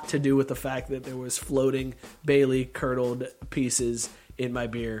lot to do with the fact that there was floating Bailey curdled pieces in my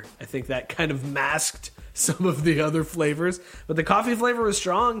beer. I think that kind of masked some of the other flavors. But the coffee flavor was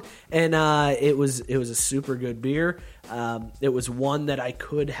strong, and it was a super good beer. It was one that I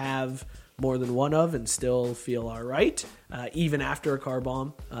could have more than one of and still feel all right, even after a car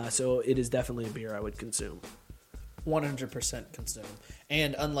bomb. So it is definitely a beer I would consume. 100% consume.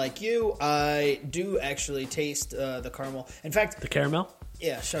 And unlike you, I do actually taste the caramel. In fact, The caramel?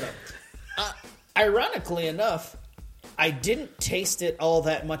 yeah, shut up. Ironically enough, I didn't taste it all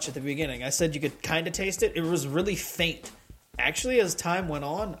that much at the beginning. I said you could kind of taste it. It was really faint. Actually, as time went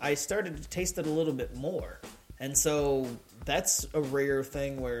on, I started to taste it a little bit more. And so that's a rare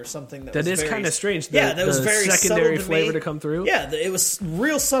thing where something that was kind of strange. That was very secondary subtle to flavor me. to come through. Yeah, it was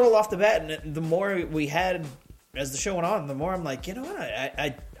real subtle off the bat, and the more we had as the show went on, the more I'm like, you know what,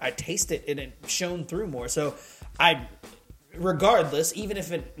 I taste it and it shone through more. So regardless, even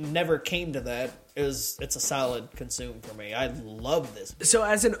if it never came to that, it's a solid consume for me. I love this. So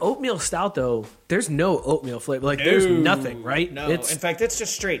as an oatmeal stout, though, there's no oatmeal flavor. Like, there's nothing, right? No, in fact, it's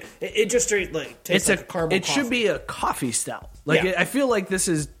just straight. It just straight like tastes like a caramel. It should be a coffee stout. Like, Yeah. I feel like this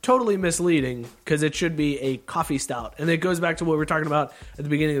is totally misleading because it should be a coffee stout. And it goes back to what we were talking about at the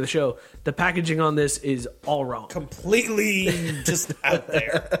beginning of the show. The packaging on this is all wrong. completely just out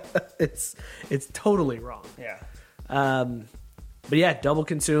there. It's totally wrong. Yeah. But yeah, double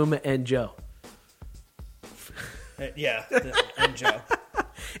consume and Joe. Yeah, and Joe.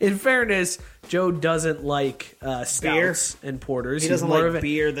 In fairness, Joe doesn't like stouts Beer? and porters. He doesn't more like of a,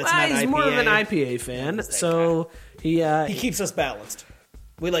 beer that's not He's more of an IPA. IPA fan. That So He keeps us balanced.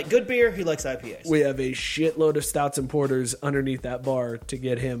 We like good beer. He likes IPAs. we have a shitload of stouts and porters underneath that bar to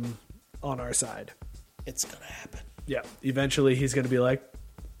get him on our side. It's gonna happen. Yeah. Eventually, he's going to be like,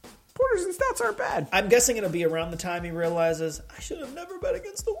 porters and stouts aren't bad. I'm guessing it'll be around the time he realizes I should have never bet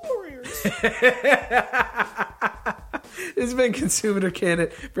against the Warriors. This has been Consume It or Can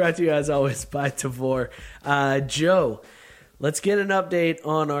It, brought to you as always by Tavor. Joe, let's get an update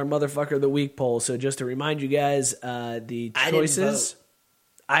on our Motherfucker of the Week poll. So just to remind you guys, the I didn't choices.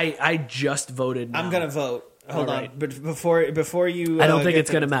 I just voted. I'm now. gonna vote. Hold All on, right. but before you, I don't think get it's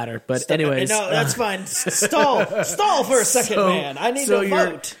to- going to matter. But anyways. no, that's fine. Stall for a second, man. I need to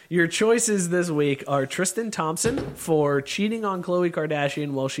vote. Your choices this week are Tristan Thompson for cheating on Khloe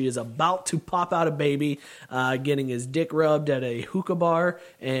Kardashian while she is about to pop out a baby, getting his dick rubbed at a hookah bar,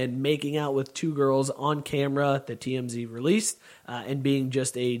 and making out with two girls on camera that TMZ released, and being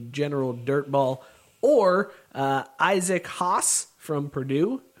just a general dirtball. Or Isaac Haas from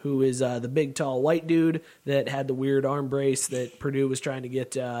Purdue, who is the big, tall, white dude that had the weird arm brace that Purdue was trying to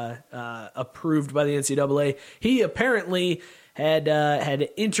get approved by the NCAA. He apparently had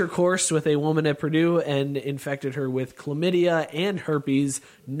intercourse with a woman at Purdue and infected her with chlamydia and herpes,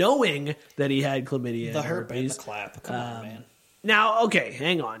 knowing that he had chlamydia The and herp and herpes. the clap. Come on, man. Now, okay,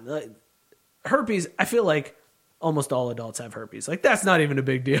 hang on. Herpes, I feel like almost all adults have herpes. Like, that's not even a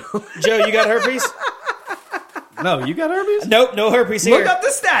big deal. Joe, you got herpes? No, you got herpes? Nope, no herpes here. Look up the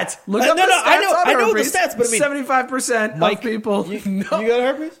stats. Look up no, the no, stats I know on the herpes. stats, but I mean- 75% Mike, of people. You No. got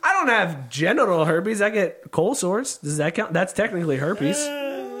herpes? I don't have genital herpes. I get cold sores. Does that count? That's technically herpes.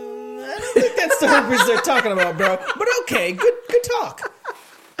 I don't think that's the herpes they're talking about, bro. But okay, good talk.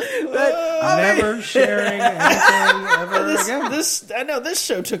 Never sharing anything ever again. I know this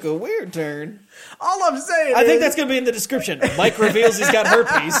show took a weird turn. All I'm saying I is, think that's going to be in the description. Mike reveals he's got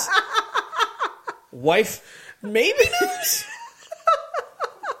herpes. Wife maybe knows.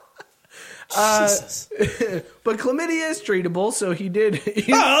 Jesus. but chlamydia is treatable, so he did.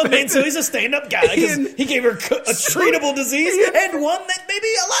 Oh, I mean, so he's a stand-up guy because he gave her a treatable disease and one that maybe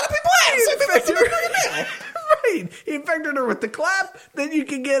a lot of people have. So maybe it's a good deal. Right. He infected her with the clap. Then you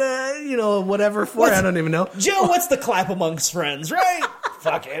can get whatever for it. I don't even know. Joe, what's the clap amongst friends, right?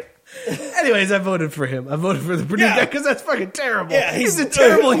 Fuck it. Anyways, I voted for him. I voted for the Purdue Yeah. guy because that's fucking terrible. Yeah, he's a he's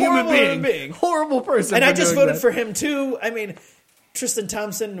terrible a human horrible human being. Horrible person. And for I just doing voted that. for him too. I mean, Tristan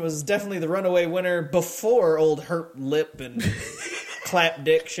Thompson was definitely the runaway winner before old hurt lip and clap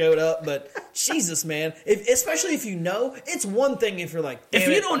dick showed up. But Jesus, man, especially if you know, it's one thing if you're like, If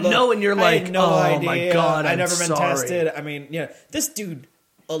damn you it, don't look, know and you're I like, had no oh idea, my God, I've I'm never been sorry. tested. I mean, yeah, this dude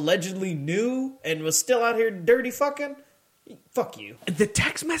allegedly knew and was still out here dirty fucking. Fuck you. The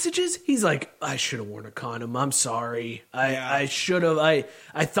text messages, he's like, I should have worn a condom. I'm sorry. I should have. I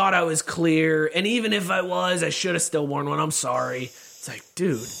thought I was clear. And even if I was, I should have still worn one. I'm sorry. It's like,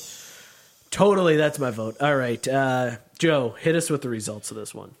 dude, totally, that's my vote. All right. Joe, hit us with the results of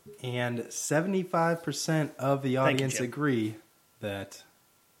this one. And 75% of the audience Jim. agree that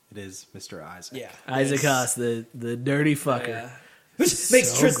it is Mr. Isaac. Yeah. Isaac Haas, the dirty fucker. Yeah. Which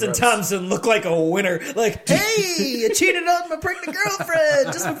makes Tristan gross. Thompson look like a winner. Like, hey, you cheated on my pregnant girlfriend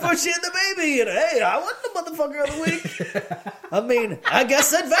just before she had the baby. And hey, I wasn't the motherfucker of the week. I mean, I guess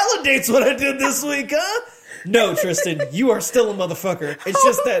that validates what I did this week, huh? No, Tristan, you are still a motherfucker. It's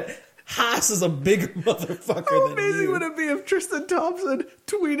just that Haas is a bigger motherfucker How than amazing you. would it be if Tristan Thompson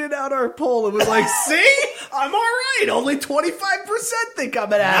tweeted out our poll and was like, see? I'm all right. Only 25% think I'm an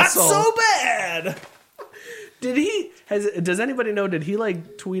Not asshole. so bad. Does anybody know, did he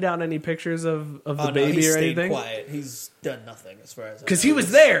like tweet out any pictures of the baby he's or stayed anything? quiet. He's done nothing as far as I know. Because he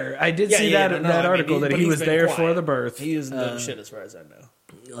was there. I did see that article that he was there for the birth. He hasn't done shit as far as I know.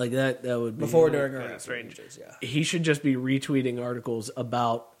 Like that would be Before, during, or kinda after. strange. Yeah. He should just be retweeting articles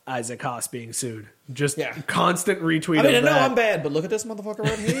about Isaac Haas being sued. Just Yeah. constant retweet I mean, I of know that. I'm bad, but look at this motherfucker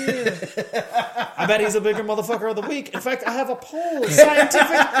right here. I bet he's a bigger motherfucker of the week. In fact, I have a poll,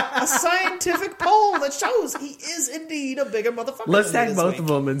 a scientific poll that shows he is indeed a bigger motherfucker. Let's than me tag this both week. of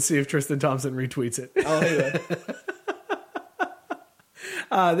them and see if Tristan Thompson retweets it. Oh, anyway.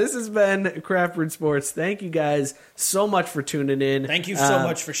 This has been Craft Brewed Sports. Thank you guys so much for tuning in. Thank you so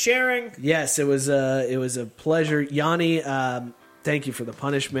much for sharing. Yes, it was a pleasure. Yanni, thank you for the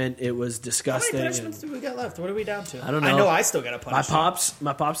punishment. It was How disgusting. many punishments do we got left? What are we down to? I don't know. I know I still got to My punish.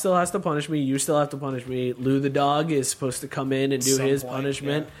 pops still has to punish me. You still have to punish me. Lou the dog is supposed to come in and do Some his point,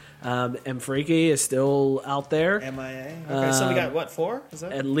 punishment. M. Freaky is still out there. MIA. Okay, so we got what, 4? Is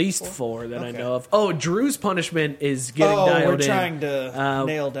that At least 4 that I Okay. know of. Oh, Drew's punishment is getting Oh, dialed we're in. trying to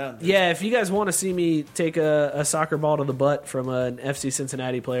nail down. Yeah, if you guys want to see me take a soccer ball to the butt from an FC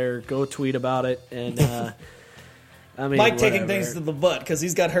Cincinnati player, go tweet about it. And I mean, Mike taking whatever. things to the butt because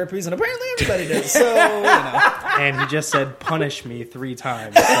he's got herpes, and apparently everybody does. So, you know. And he just said, "Punish me 3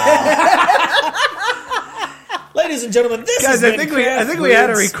 times." So. Ladies and gentlemen, this Guys, has I been think we Craft had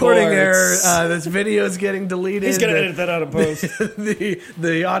a Brewed recording Sports. error. This video is getting deleted. He's going to edit that out in post.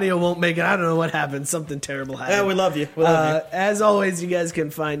 the audio won't make it. I don't know what happened. Something terrible happened. Yeah, we love you. We love you. As always, you guys can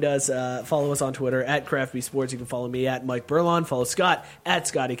find us, follow us on Twitter at CraftB Sports. You can follow me at Mike Burlon. Follow Scott at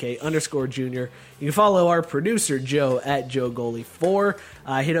ScottyK_Jr. You can follow our producer, Joe, at JoeGoalie4.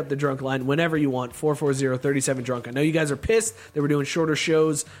 Hit up the drunk line whenever you want, 440-37-DRUNK. I know you guys are pissed that we're doing shorter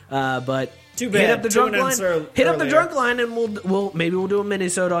shows, but Too bad. hit up the drunk Tune in line. so Hit up the earlier. drunk line, and we'll do a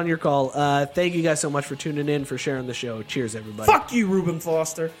mini-sode on your call. Thank you guys so much for tuning in, for sharing the show. Cheers, everybody. Fuck you, Reuben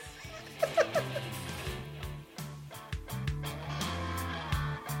Foster.